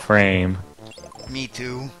 1 frame. Me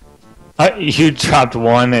too. You dropped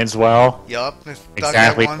 1 as well? Yup, it's stuck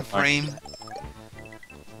Exactly at 1 frame.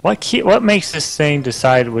 What makes this thing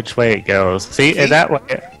decide which way it goes? See? That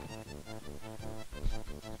way...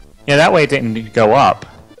 Yeah, that way it didn't go up.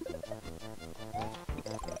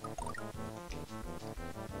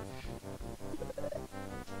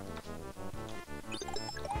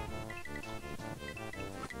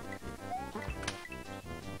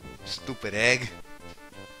 Stupid egg.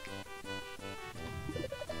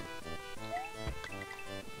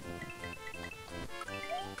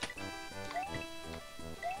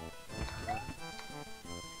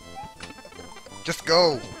 Just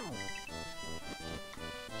go.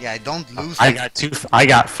 Yeah, I don't lose. I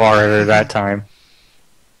got farther that time.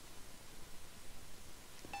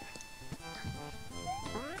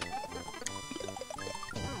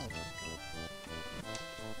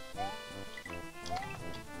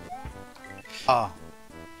 Oh.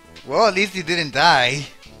 Well, at least you didn't die.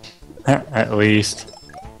 At least.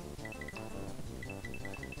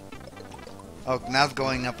 Oh, now it's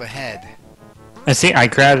going up ahead. I see, I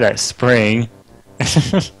grabbed that spring.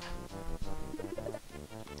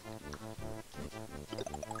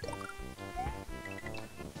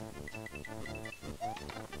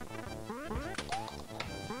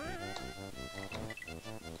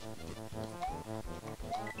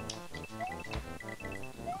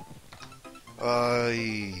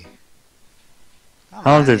 Oy. Come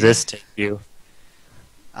How long on, did dude. this take you?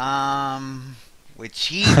 With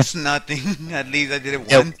cheats, nothing. At least I did it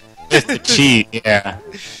Yeah, once. with the cheat, yeah.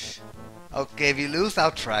 Okay, if you lose,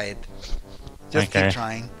 I'll try it. Just keep Okay.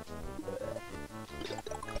 trying.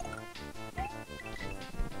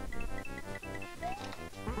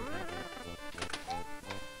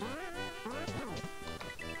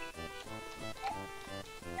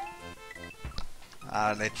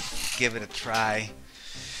 Let's give it a try.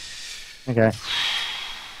 Okay.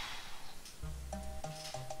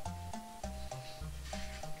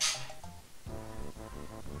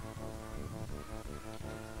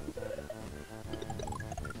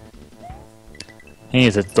 Hey,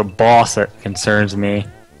 it's the boss that concerns me.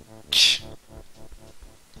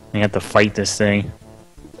 I have to fight this thing.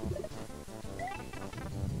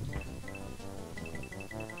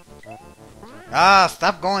 Ah,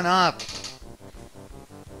 stop going up.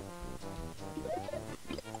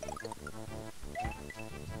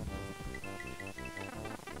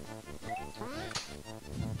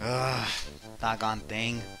 Ugh, doggone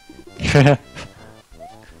thing.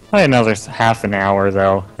 Probably another half an hour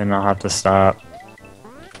though, then I'll have to stop.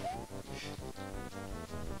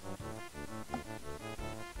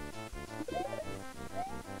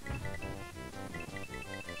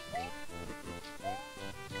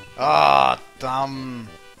 Oh, dumb.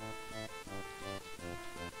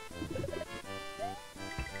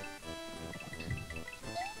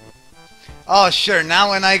 Oh, sure. Now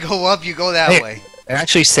when I go up, you go that Hey, way. it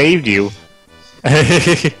actually saved you.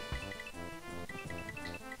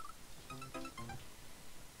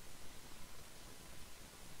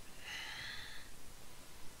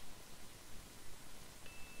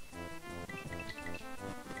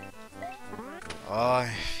 Oh,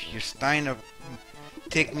 you're starting to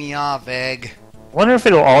tick me off, Egg. Wonder if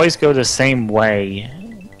it'll always go the same way.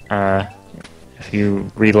 If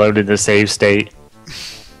you reloaded the save state.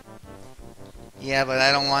 Yeah, but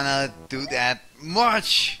I don't want to do that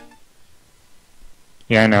much.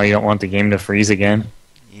 Yeah, I know you don't want the game to freeze again.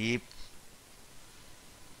 Yep.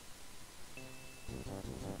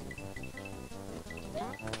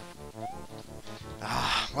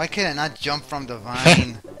 Ah, why can I not jump from the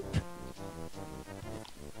vine?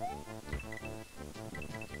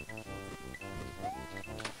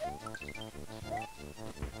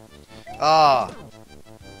 Oh.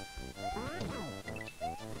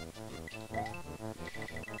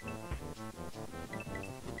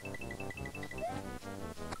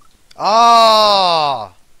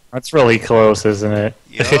 Oh. That's really close, isn't it?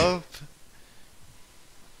 Yup.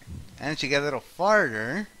 And she get a little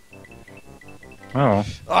farther. Oh,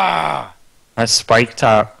 Ah. that's spike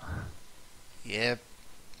top. Yep.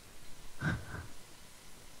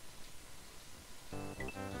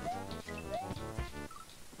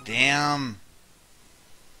 Damn.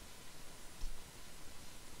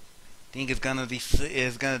 Think it's gonna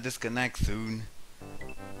disconnect soon.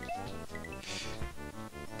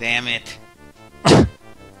 Damn it.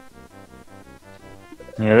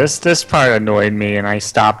 Yeah, this part annoyed me, and I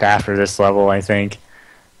stopped after this level, I think.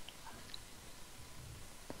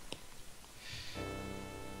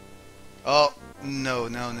 Oh, no,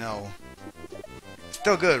 no, no.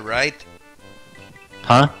 Still good, right?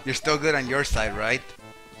 Huh? You're still good on your side, right?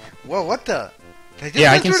 Whoa, what the? Did I just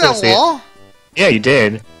Yeah, I go can through still that see it. wall? Yeah, you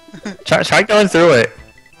did. Try going through it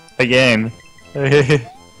again.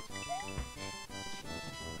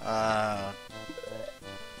 Uh,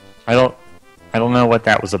 I don't know what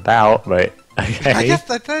that was about, but okay. I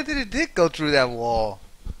thought that it did go through that wall.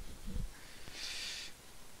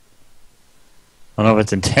 I don't know if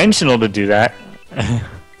it's intentional to do that.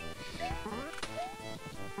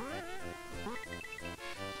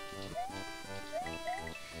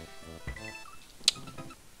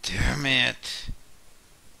 Damn it.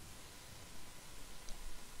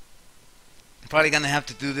 I'm probably gonna have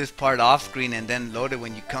to do this part off screen and then load it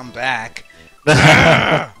when you come back.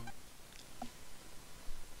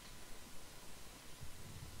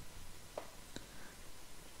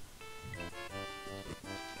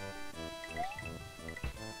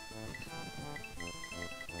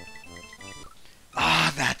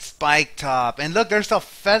 Ah, that spike top. And look, there's a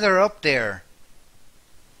feather up there.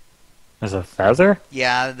 There's a feather?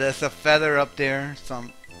 Yeah, there's a feather up there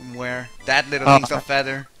somewhere. That little Oh, thing's a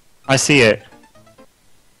feather. I see it.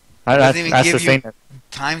 Doesn't even That's the give you thing.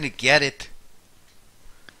 time to get it.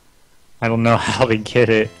 I don't know how to get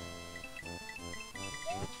it.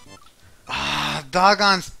 Ah,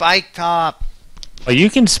 doggone spike top. Well, you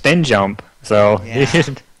can spin jump, so you Yeah.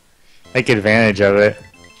 can take advantage of it.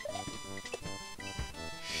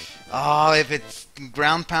 Oh, if it's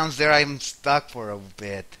ground pounds there, I'm stuck for a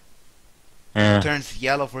bit. Yeah. Turns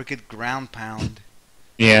yellow for a good ground pound.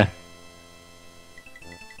 Yeah.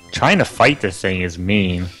 Trying to fight this thing is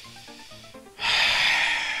mean.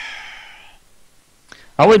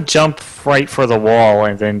 I would jump right for the wall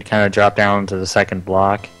and then kind of drop down to the second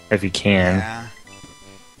block if you can.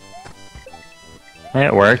 Yeah.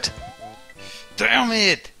 It worked. Damn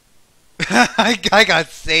it! I got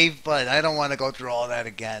saved, but I don't want to go through all that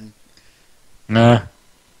again. Nah.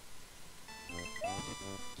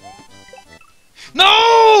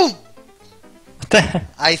 No! What the heck?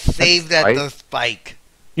 I saved at spike? the spike.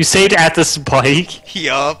 You saved at the spike?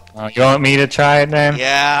 Yup. Oh, you want me to try it then?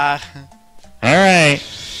 Yeah. Alright.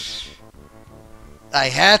 I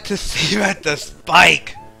had to save at the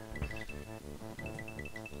spike.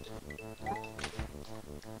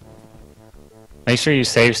 Make sure you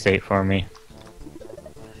save state for me.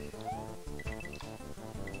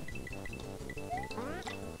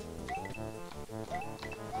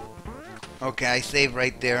 Okay, I saved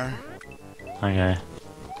right there. Okay.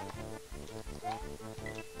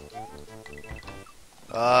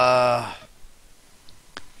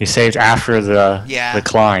 You saved after the Yeah. the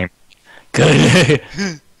climb. Good.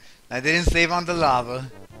 I didn't save on the lava.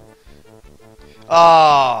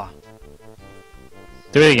 Oh.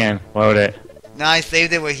 Do it again. Load it. No, I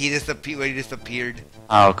saved it where he disappeared.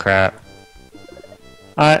 Oh crap.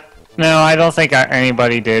 No, I don't think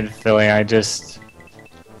anybody did, Philly. I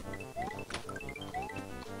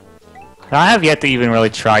have yet to even really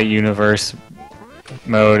try universe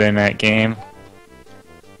mode in that game.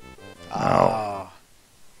 Oh.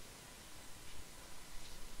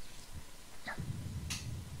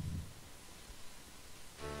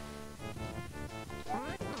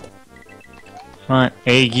 Come on,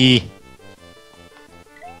 Aggie.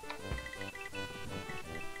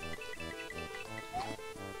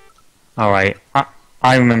 Alright,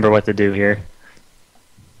 I remember what to do here.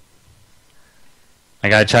 I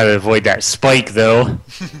gotta try to avoid that spike, though.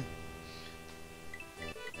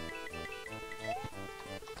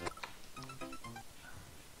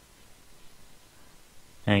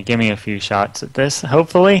 And give me a few shots at this,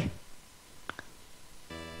 hopefully.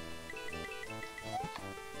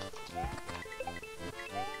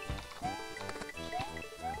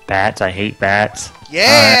 Bats, I hate bats.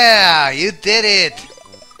 Yeah, you did it.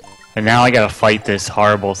 And now I gotta fight this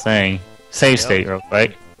horrible thing. Save state real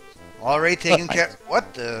quick. Already taken care.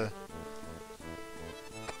 What the?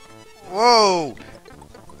 Whoa!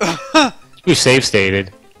 You save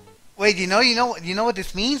stated. Wait, you know what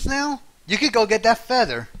this means now? You could go get that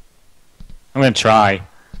feather. I'm gonna try.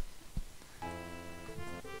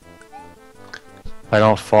 If I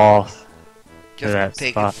don't fall to Just that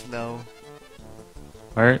take spot. it slow.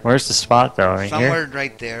 Where's the spot though? Right Somewhere here?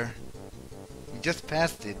 right there. You just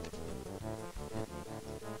passed it.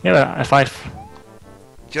 Yeah, but if I...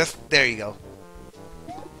 Just there you go.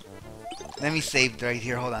 Let me save right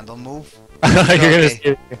here. Hold on, don't move. You're gonna Okay.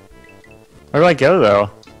 see... Where do I go though?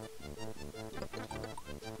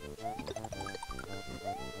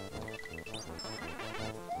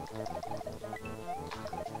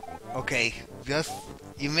 Okay, just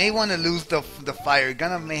you may want to lose the fire. You're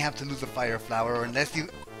gonna may have to lose the fire flower, or unless you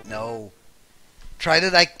no. Try to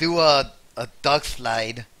like do a duck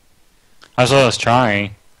slide. That's what I was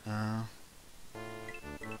trying.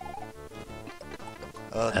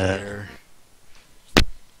 Oh dear.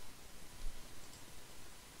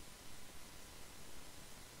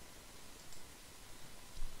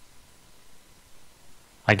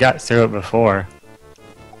 I got through it before.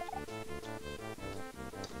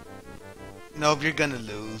 Nope, you're gonna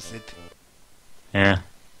lose it. Yeah.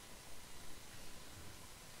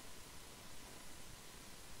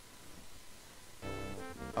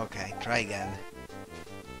 Okay, try again.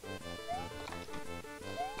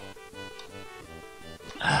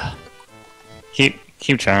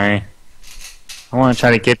 Keep trying. I want to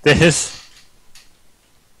try to get this.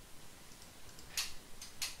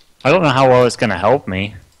 I don't know how well it's gonna help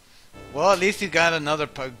me. Well, at least you got another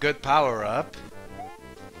good power up.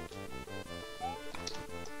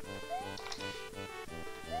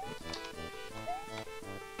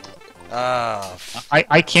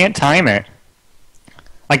 I can't time it.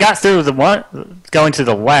 I got through the one going to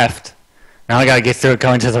the left. Now I gotta get through it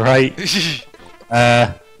going to the right.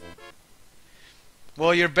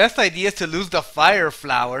 Well, your best idea is to lose the fire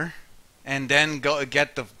flower, and then go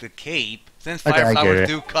get the cape. Since Okay, fire I get flowers it.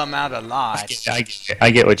 do come out a lot. I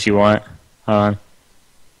get what you want. Hold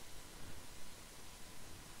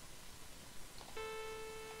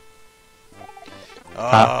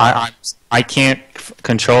on. I can't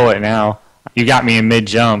control it now. You got me in mid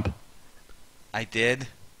jump. I did.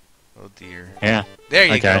 Oh dear. Yeah. There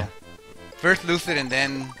you Okay. go. First lose it and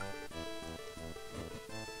then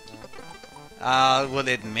Will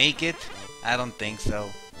it make it? I don't think so.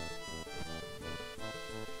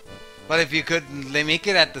 But if you could make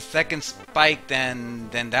it at the second spike, then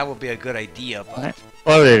that would be a good idea. But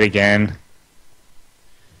Load it again.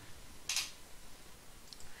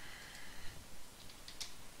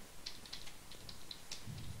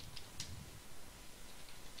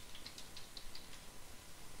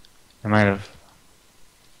 I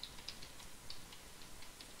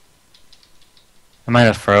might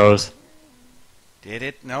have froze. Did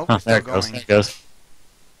it? Nope. Oh, It's there still it goes. going. There it goes.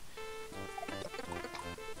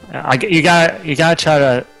 You gotta try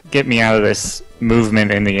to get me out of this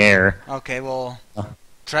movement in the air. Okay, well,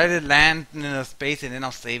 try to land in a space and then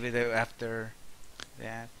I'll save it after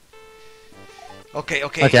that. Okay,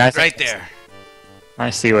 right there. I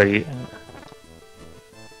see what he.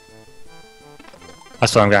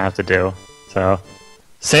 That's what I'm gonna have to do. So,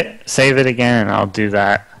 save it again, and I'll do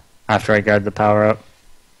that after I guard the power up.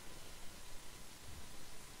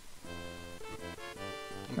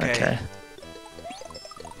 Okay.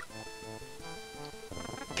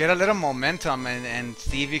 Get a little momentum and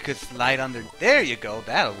see if you could slide under. There you go.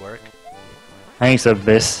 That'll work. Thanks,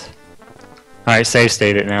 Abyss. Alright, save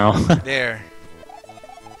state it now. There.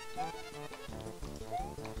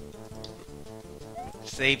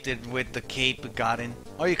 Saved it with the cape gotten.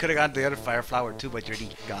 Oh, you could have got the other fire flower too, but you already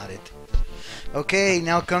got it. Okay,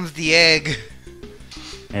 now comes the egg.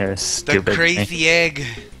 Yeah, stupid The crazy egg.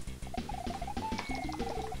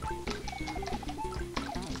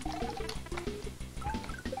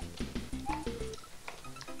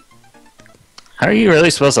 How are you really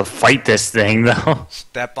supposed to fight this thing, though?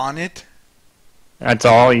 Step on it. That's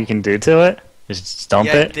all you can do to it? Just stump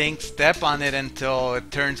Yeah, I it? think step on it until it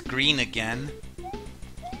turns green again.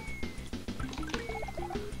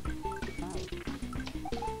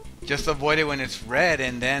 Just avoid it when it's red,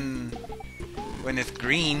 and then when it's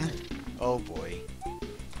green, oh boy.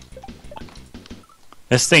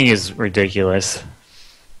 This thing is ridiculous.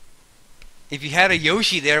 If you had a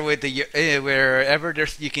Yoshi there with the wherever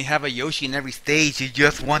you can have a Yoshi in every stage, you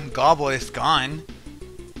just one gobble, it's gone.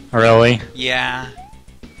 Really? Yeah.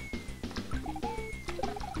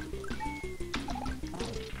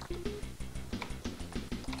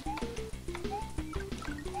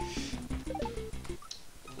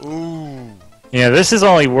 Ooh. Yeah, this is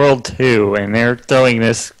only World 2, and they're throwing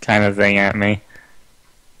this kind of thing at me.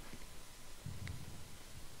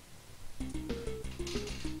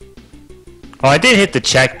 Well, I did hit the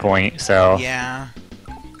checkpoint, so... Yeah.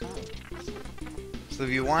 So if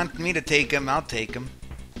you want me to take him, I'll take him.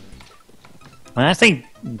 I think...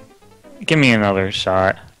 Give me another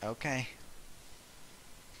shot. Okay.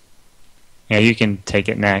 Yeah, you can take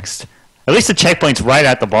it next. At least the checkpoint's right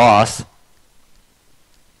at the boss.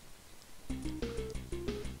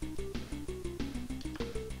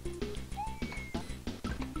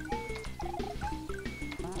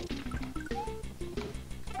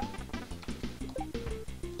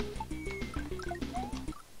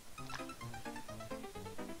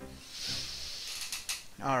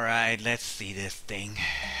 Alright, let's see this thing.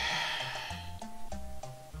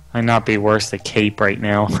 Might not be worse the cape right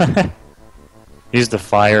now. Use the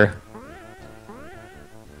fire.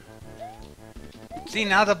 See,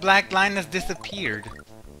 now the black line has disappeared.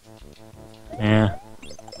 Yeah.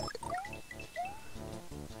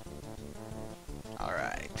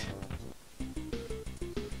 Alright.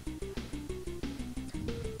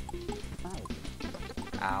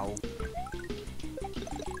 Ow.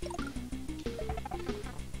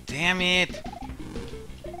 Damn it!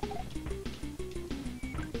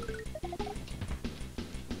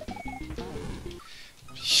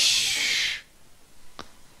 Shh.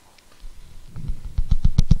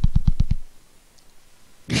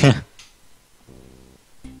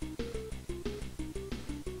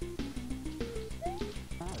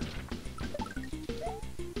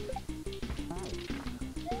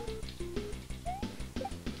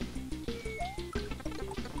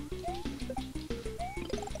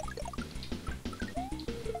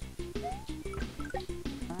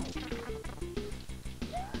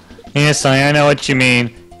 Yeah, Sonny, I know what you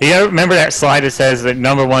mean. You ever remember that slide that says the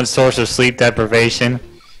 #1 source of sleep deprivation?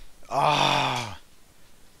 Ah.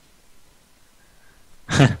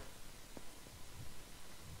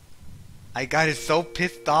 I got it so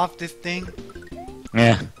pissed off, this thing.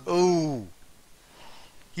 Yeah. Ooh.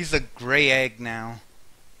 He's a gray egg now.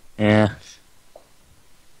 Yeah.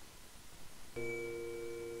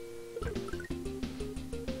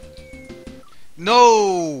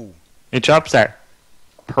 No! It drops that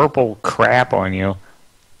purple crap on you.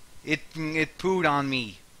 It pooed on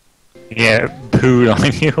me. Yeah, it pooed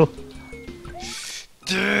on you.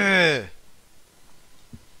 Duh.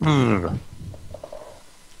 Ugh.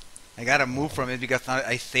 I gotta move from it because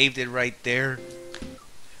I saved it right there.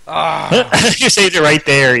 Ah. You saved it right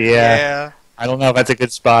there, yeah. Yeah. I don't know if that's a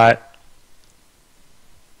good spot.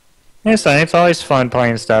 It's always fun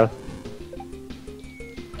playing stuff.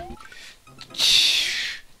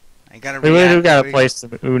 I gotta We react. do gotta play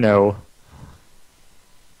some Uno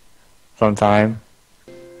sometime.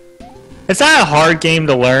 It's not a hard game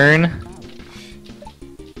to learn.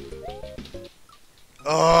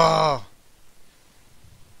 Oh.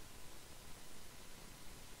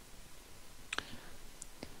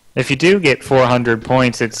 If you do get 400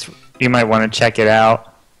 points, you might want to check it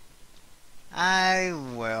out. I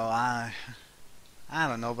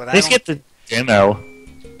don't know, but At least get the demo.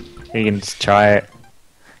 You can just try it.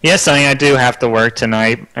 Yes, Sonny, I do have to work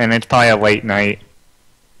tonight, and it's probably a late night.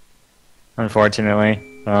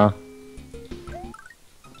 Unfortunately. Damn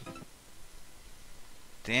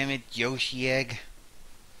it, Yoshi Egg.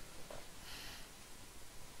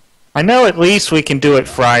 I know at least we can do it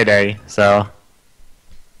Friday, so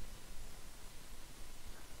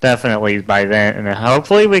definitely by then, and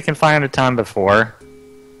hopefully we can find a time before.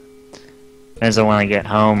 As I want to get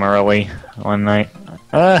home early one night.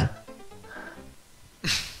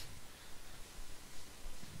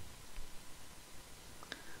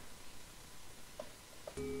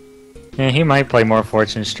 Yeah, he might play more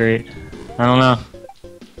Fortune Street. I don't know.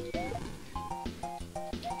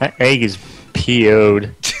 That egg is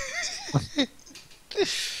PO'd.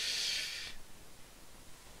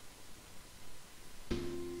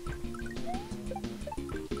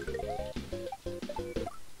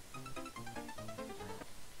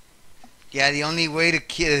 Yeah, the only way to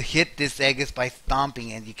hit this egg is by stomping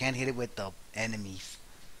it. You can't hit it with the enemies.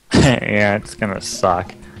 Yeah, it's gonna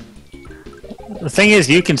suck. The thing is,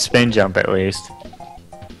 you can spin jump at least.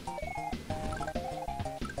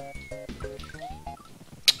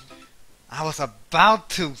 I was about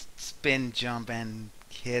to spin jump and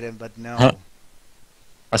hit him, but no.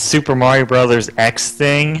 A Super Mario Brothers X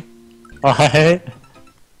thing? What?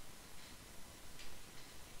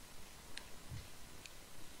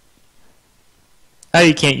 Oh,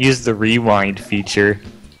 you can't use the rewind feature.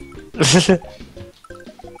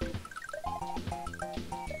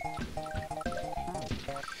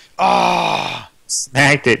 Oh!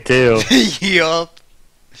 Smacked it too. Yup.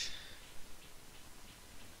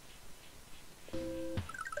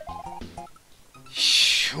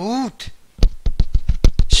 Shoot!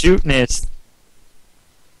 Shootness.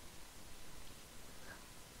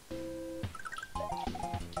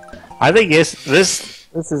 I think this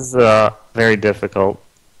is very difficult.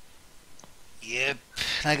 Yep.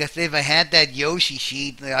 Like I said, if I had that Yoshi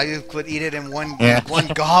sheet, I just could eat it in one Yeah. one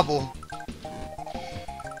gobble.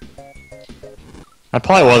 I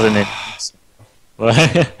probably wasn't in.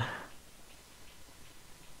 But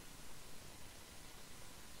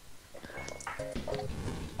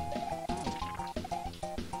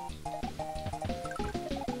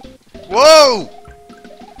Whoa!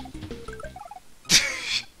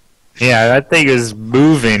 yeah, that thing is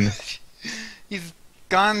moving. He's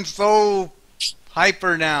gone so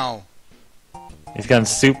hyper now. He's gone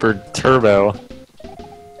super turbo.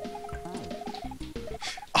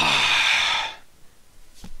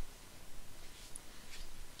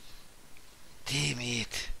 Damn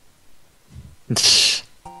it.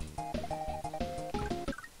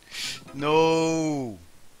 No.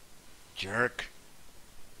 Jerk.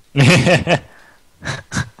 That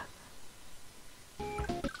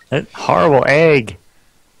horrible egg.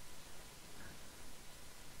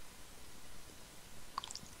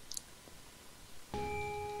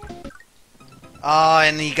 Oh,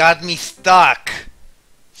 and he got me stuck.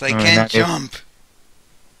 So I can't not if- jump.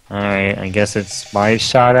 Alright, I guess it's my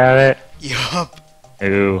shot at it. Yup.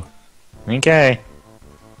 Ooh. Okay.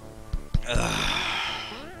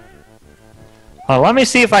 Oh, let me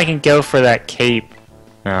see if I can go for that cape.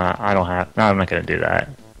 I don't have. No, I'm not gonna do that.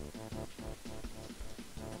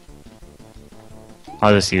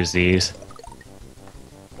 I'll just use these.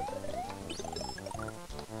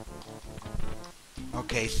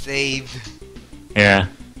 Okay, save. Yeah.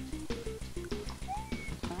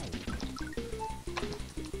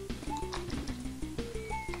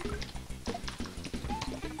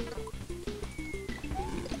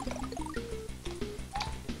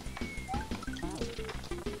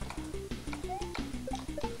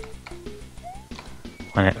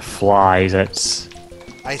 When it flies, that's...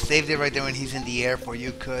 I saved it right there when he's in the air for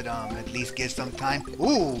you could at least get some time.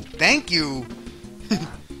 Ooh, thank you.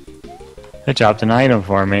 It dropped an item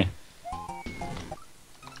for me.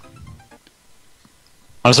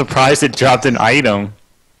 I'm surprised it dropped an item.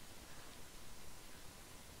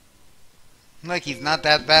 Like he's not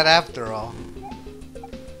that bad after all.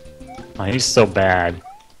 Oh, he's still bad.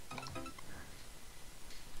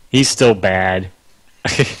 He's still bad.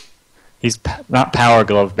 He's not Power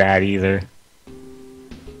Glove bad either.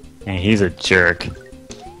 And he's a jerk.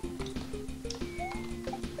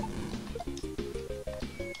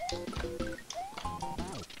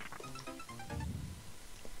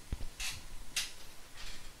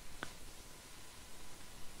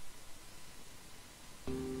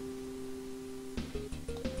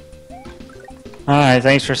 Alright,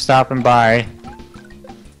 thanks for stopping by.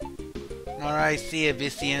 Alright, see ya,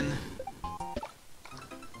 Vician.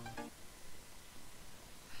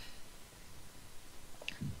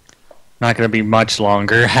 Not gonna be much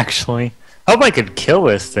longer, actually. Hope I could kill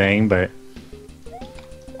this thing, but...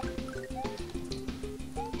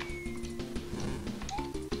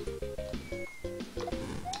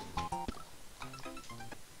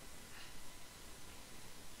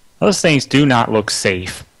 those things do not look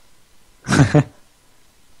safe.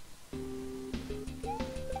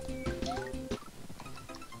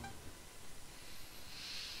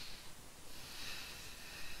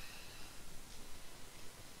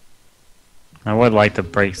 I would like to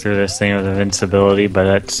break through this thing with invincibility, but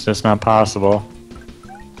that's just not possible.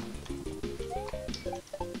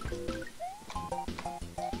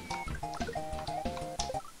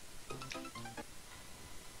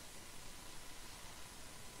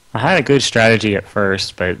 I had a good strategy at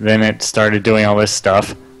first, but then it started doing all this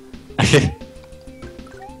stuff.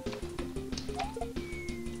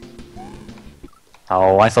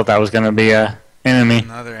 Oh, I thought that was gonna be a enemy.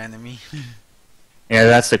 Another enemy. Yeah,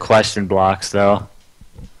 that's the question blocks, though.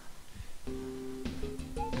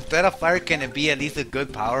 Instead of fire, can it be at least a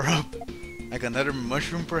good power-up? Like another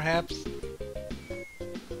mushroom, perhaps?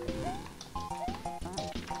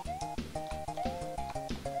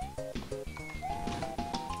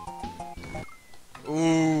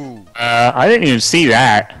 Ooh. I didn't even see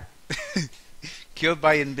that. Killed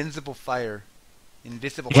by invincible fire.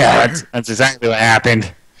 Invisible Yeah, fire. that's exactly what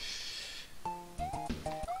happened.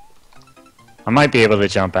 I might be able to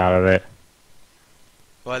jump out of it.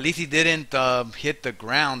 Well, at least he didn't hit the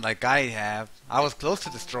ground like I have. I was close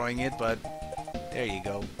to destroying it, but there you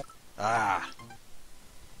go. Ah.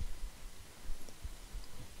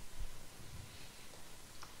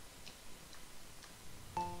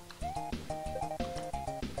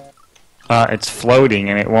 It's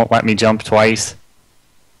floating and it won't let me jump twice.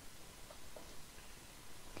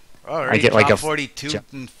 Already get like a 42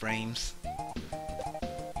 frames.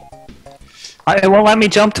 It won't let me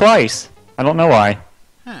jump twice. I don't know why.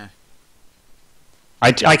 Huh.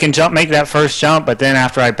 I can jump, make that first jump, but then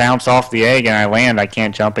after I bounce off the egg and I land, I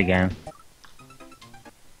can't jump again.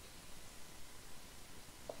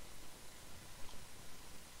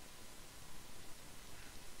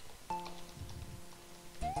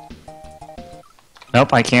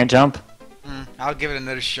 Nope, I can't jump. I'll give it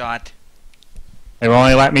another shot. They will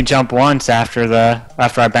only let me jump once after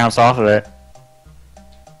I bounce off of it.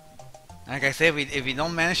 Like I said, if you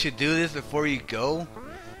don't manage to do this before you go,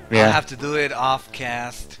 Yeah. I'll have to do it off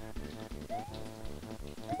cast.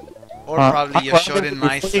 Or probably just show it in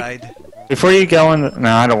my side. Before you go in,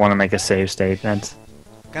 no, I don't want to make a save state. That's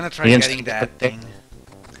Gonna try getting that thing.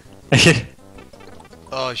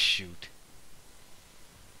 Oh shoot.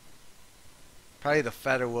 Probably the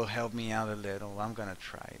feather will help me out a little. I'm gonna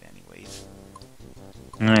try it anyways.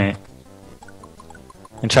 Alright.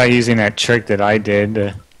 And try using that trick that I did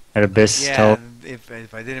at Abyss. Yeah,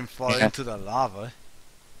 if I didn't fall into the lava.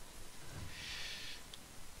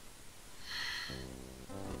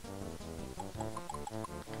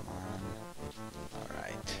 Come on.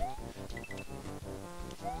 Alright.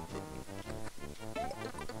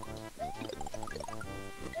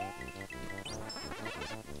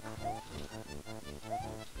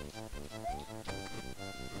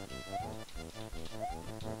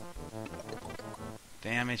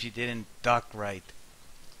 Damn it, you didn't duck right.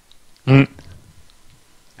 Mm.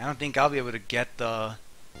 I don't think I'll be able to get the...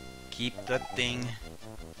 keep the thing.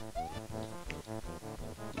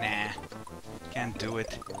 Nah. Can't do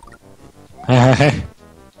it.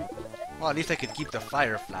 Well, at least I could keep the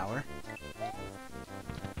fire flower.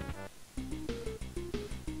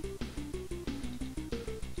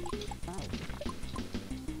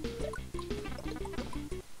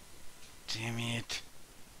 Damn it.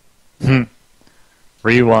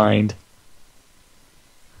 Rewind.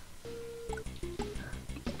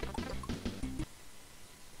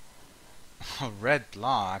 A red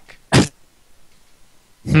block.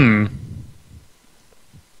 Hmm.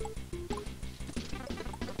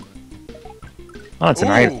 Oh, it's an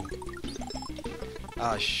item.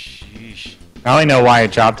 Ah, sheesh. I only know why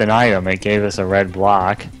it dropped an item. It gave us a red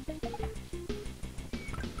block.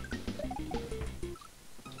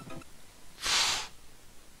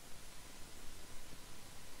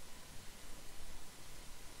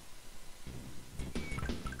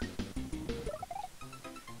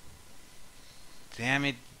 Damn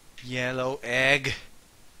it, yellow egg.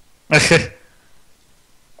 You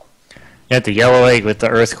had the yellow egg with the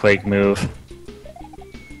earthquake move.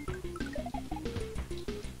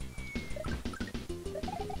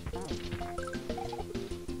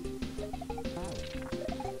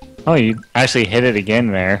 Oh, you actually hit it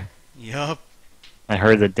again there. Yup. I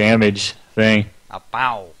heard the damage thing. A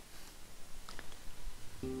pow.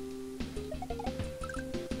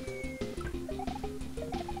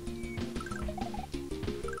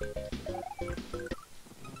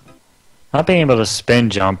 Not being able to spin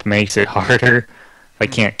jump makes it harder if I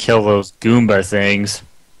can't kill those Goomba things.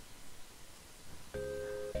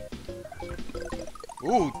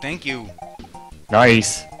 Ooh, thank you.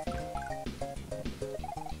 Nice.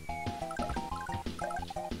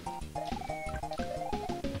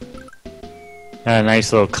 Got a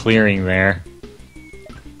nice little clearing there.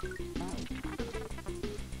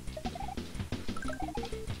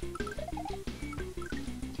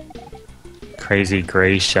 Crazy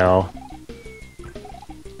gray shell.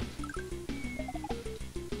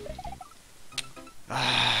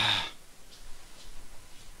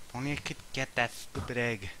 If only I could get that stupid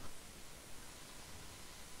egg.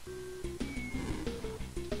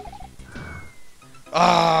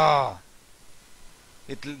 Ah!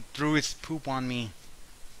 It threw its poop on me.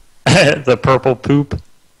 The purple poop.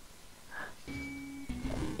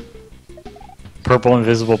 Purple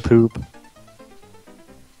invisible poop.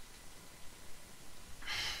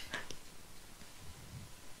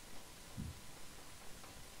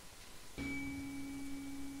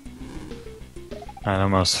 I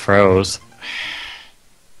almost froze.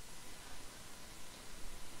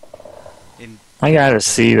 I gotta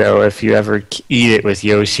see though if you ever eat it with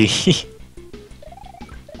Yoshi.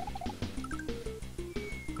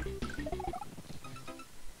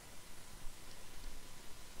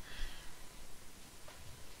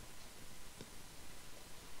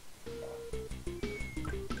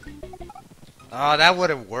 Oh, that would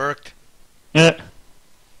have worked. Yeah. If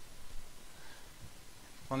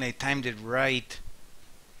only I timed it right.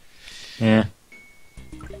 Yeah.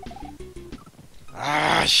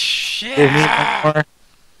 Ah, shit! Give me one more.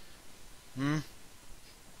 Hmm?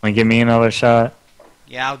 Wanna give me another shot?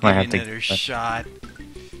 Yeah, I'll Might give you have to- another shot.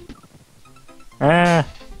 Ah.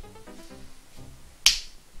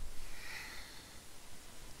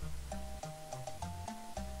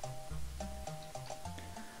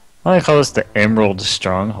 I call this the Emerald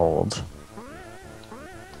Stronghold.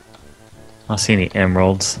 I don't see any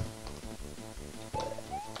emeralds.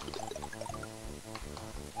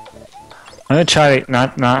 I'm gonna try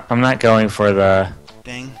to I'm not going for the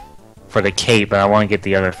Thing. cape, but I want to get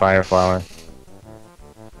the other fire flower.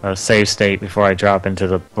 Save state before I drop into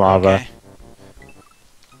the lava. Okay.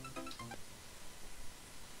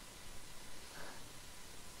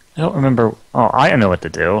 I don't remember. Oh, I know what to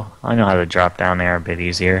do. I know how to drop down there a bit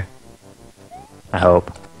easier. I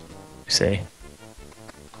hope. See.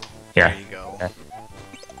 Yeah. There you go. Yeah.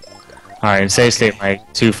 Alright, and save state my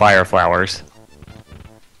 2 fire flowers.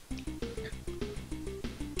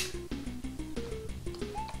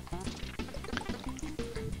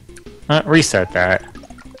 Reset that.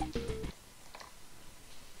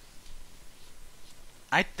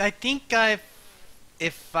 I think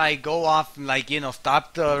if I go off, like, you know,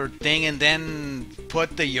 stop the thing and then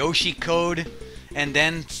put the Yoshi code and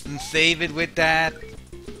then save it with that.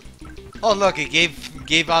 Oh look, it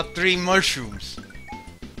gave out 3 mushrooms.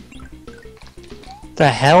 The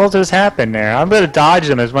hell just happened there? I'm gonna dodge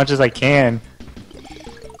them as much as I can.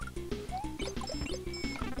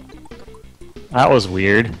 That was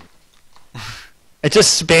weird. It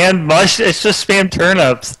just spammed it's just spammed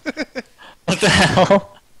turnips. What the hell?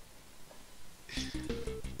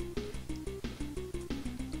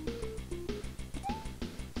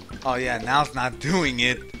 Oh yeah, now it's not doing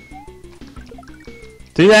it.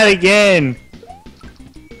 Do that again.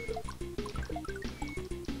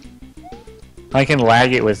 I can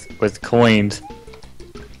lag it with coins.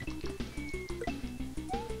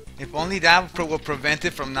 If only that will prevent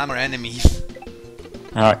it from not more enemies.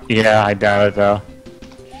 Yeah, I doubt it though.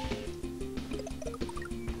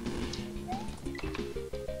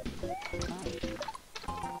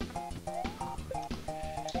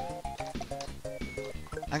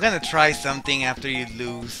 I'm gonna try something after you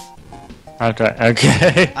lose.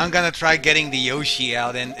 Okay. I'm gonna try getting the Yoshi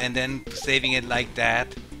out and then saving it like that.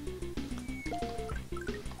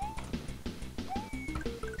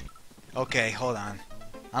 Okay, hold on.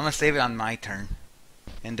 I'm gonna save it on my turn.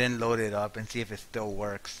 And then load it up and see if it still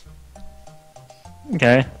works.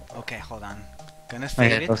 Okay. Okay, hold on. Gonna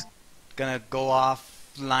save Okay, it. Gonna go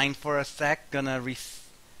offline for a sec. Gonna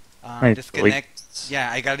Disconnect.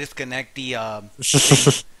 Yeah, I gotta disconnect the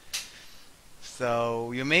thing.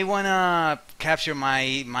 So you may wanna capture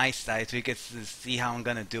my site so you can see how I'm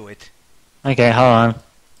gonna do it. Okay, hold on.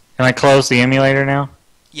 Can I close the emulator now?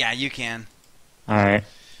 Yeah, you can. Alright.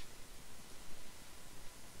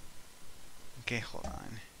 Okay, hold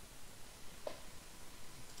on.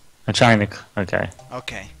 I'm trying to... Okay.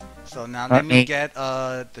 Okay. So now let me get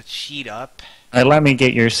the sheet up. Let me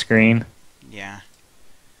get your screen. Yeah.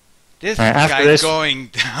 This guy's going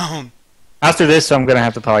down. After this, I'm gonna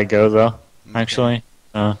have to probably go, though. Okay. Actually.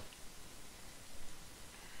 Okay,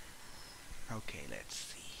 let's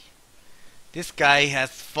see. This guy has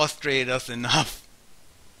frustrated us enough.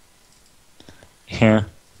 Yeah.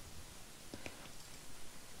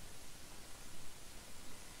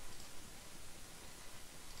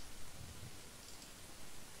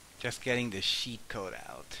 Just getting the sheet code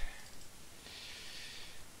out.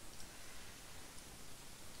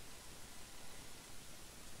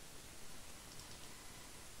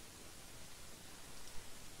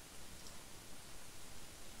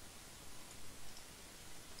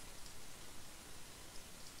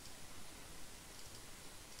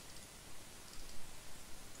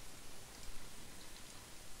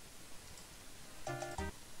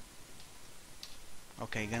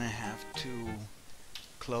 Okay, gonna have to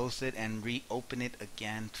close it and reopen it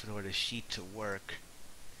again for the sheet to work.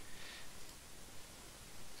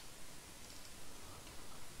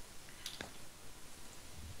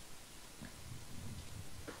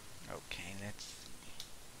 Okay, let's see.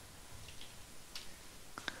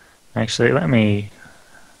 Actually, let me...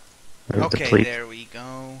 Okay, there we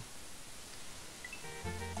go.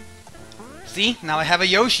 See? Now I have a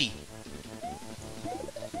Yoshi.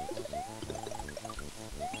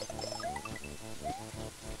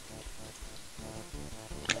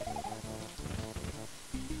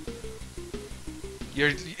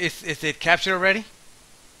 Is it captured already?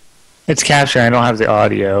 It's captured. I don't have the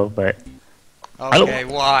audio, but... Okay,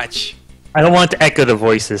 watch. I don't want to echo the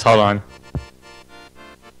voices. Hold on.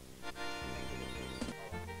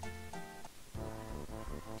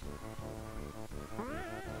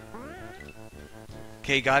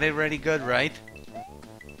 Okay, got it ready good, right?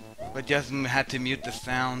 But just had to mute the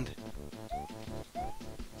sound.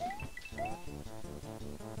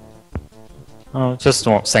 Oh, just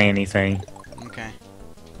won't say anything. Okay.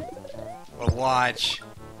 But watch.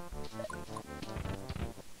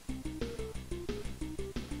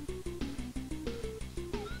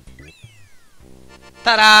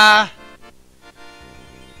 Ta-da!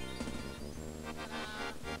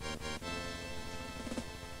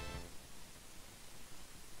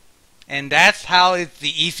 And that's how it's the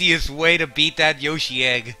easiest way to beat that Yoshi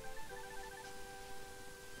egg.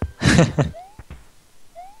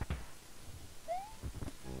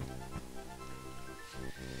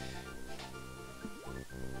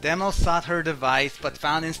 Demo sought her device, but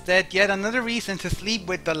found instead yet another reason to sleep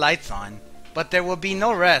with the lights on. But there will be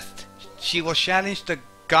no rest. She will challenge the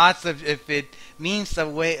gods if it means a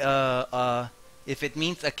way, if it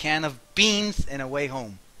means a can of beans and a way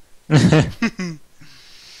home.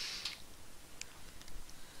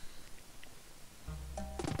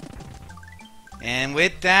 And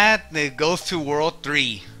with that, it goes to World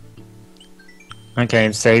 3. Okay,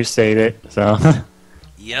 and save state it, so...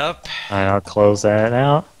 Yep. I'll close that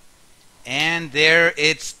out. And there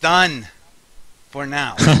it's done. For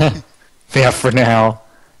now. Yeah, for now.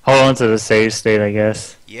 Hold on to the save state, I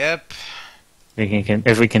guess. Yep.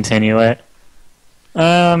 If we continue it.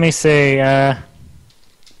 Let me see, I'll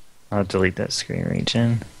delete that screen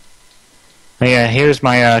region. Oh, yeah, here's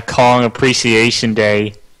my Kong Appreciation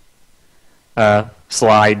Day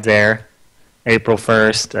slide there. April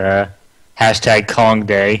 1st, hashtag Kong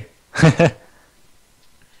Day.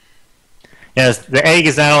 Yes, the egg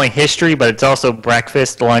is not only history, but it's also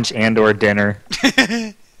breakfast, lunch, and or dinner.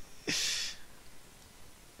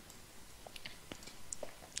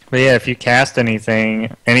 But yeah, if you cast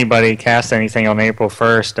anything, anybody cast anything on April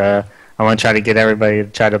 1st, I want to try to get everybody to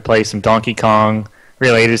try to play some Donkey Kong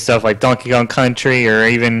related stuff like Donkey Kong Country, or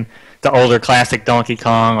even the older classic Donkey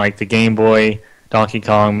Kong, like the Game Boy Donkey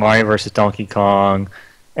Kong, Mario vs. Donkey Kong,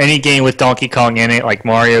 any game with Donkey Kong in it, like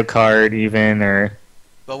Mario Kart even, or...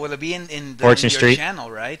 But will it be in your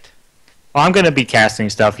channel, right? Well, I'm going to be casting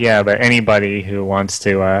stuff, yeah, but anybody who wants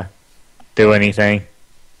to do anything.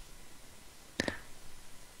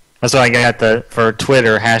 That's why I got for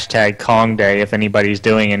Twitter, hashtag Kong Day, if anybody's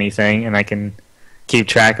doing anything, and I can keep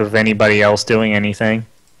track of anybody else doing anything.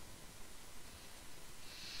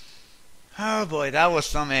 Oh boy, that was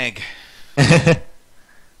some egg. Yeah,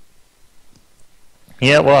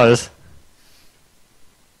 it was.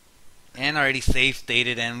 And already save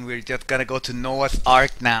stated, and we're just gonna go to Noah's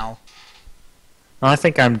Ark now. Well, I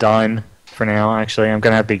think I'm done for now, actually. I'm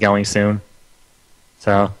gonna have to be going soon.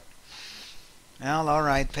 So. Well,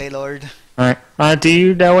 alright, Pelord. Alright. Do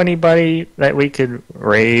you know anybody that we could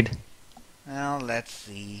raid? Well, let's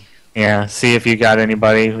see. Yeah, see if you got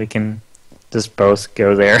anybody. We can just both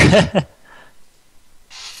go there.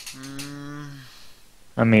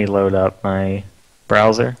 Let me load up my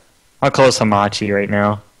browser. I'll close Hamachi right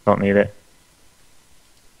now. Don't need it.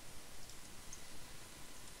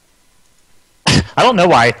 I don't know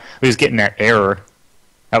why we was getting that error.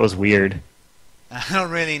 That was weird. I don't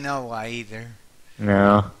really know why either.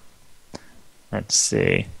 No. Let's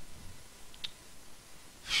see.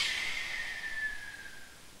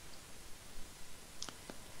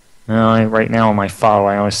 No, right now on my file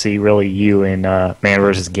I only see really you in Man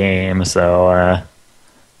vs. Game, so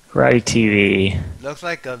Karate TV. Looks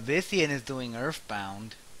like Abyssian is doing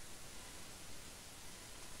Earthbound.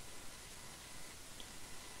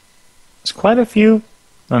 There's quite a few.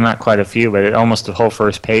 Well, not quite a few, but almost the whole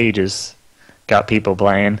first page has got people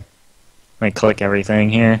playing. Let me click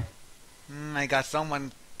everything here. I got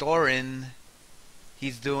someone, Thorin.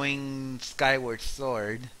 He's doing Skyward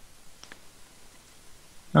Sword.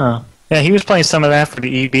 Oh. Yeah, he was playing some of that for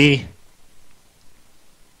the EB.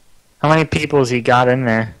 How many people has he got in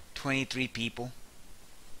there? 23 people.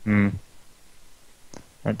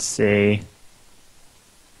 Let's see.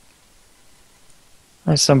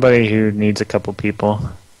 There's somebody who needs a couple people.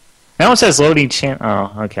 Now it says loading channel.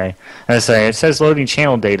 Oh, okay. I say it says loading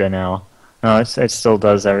channel data now. No, it still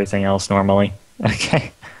does everything else normally.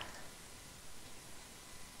 Okay.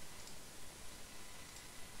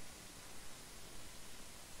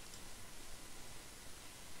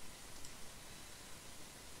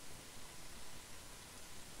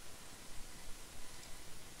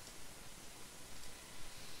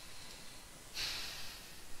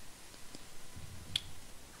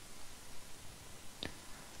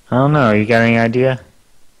 I don't know. You got any idea?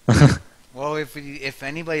 Well, if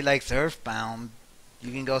anybody likes Earthbound,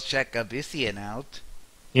 you can go check Abyssian out.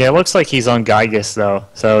 Yeah, it looks like he's on Gygus though,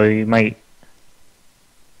 so he might.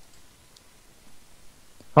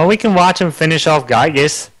 Well, we can watch him finish off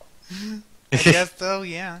Gygus. I guess so,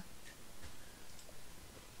 yeah.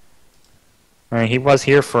 He was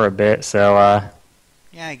here for a bit, so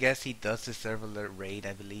Yeah, I guess he does deserve a raid,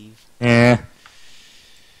 I believe. yeah.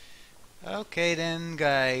 Okay then,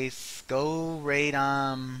 guys, go raid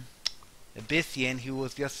Abyssian, who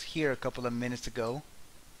was just here a couple of minutes ago,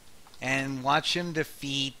 and watch him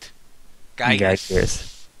defeat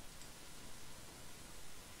Gygus.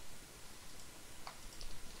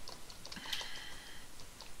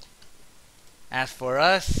 As for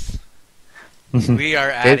us, we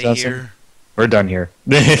are out of here. We're done here.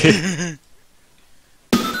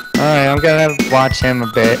 Alright, I'm gonna watch him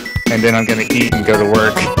a bit, and then I'm gonna eat and go to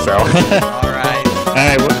work, so. Alright.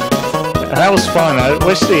 Alright, that was fun. I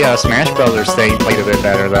wish the Smash Brothers thing played a bit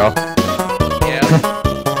better, though. Yeah.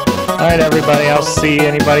 Alright, everybody, I'll see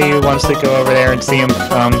anybody who wants to go over there and see him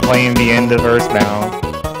playing the end of Earthbound.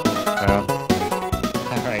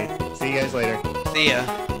 Alright, see you guys later. See ya.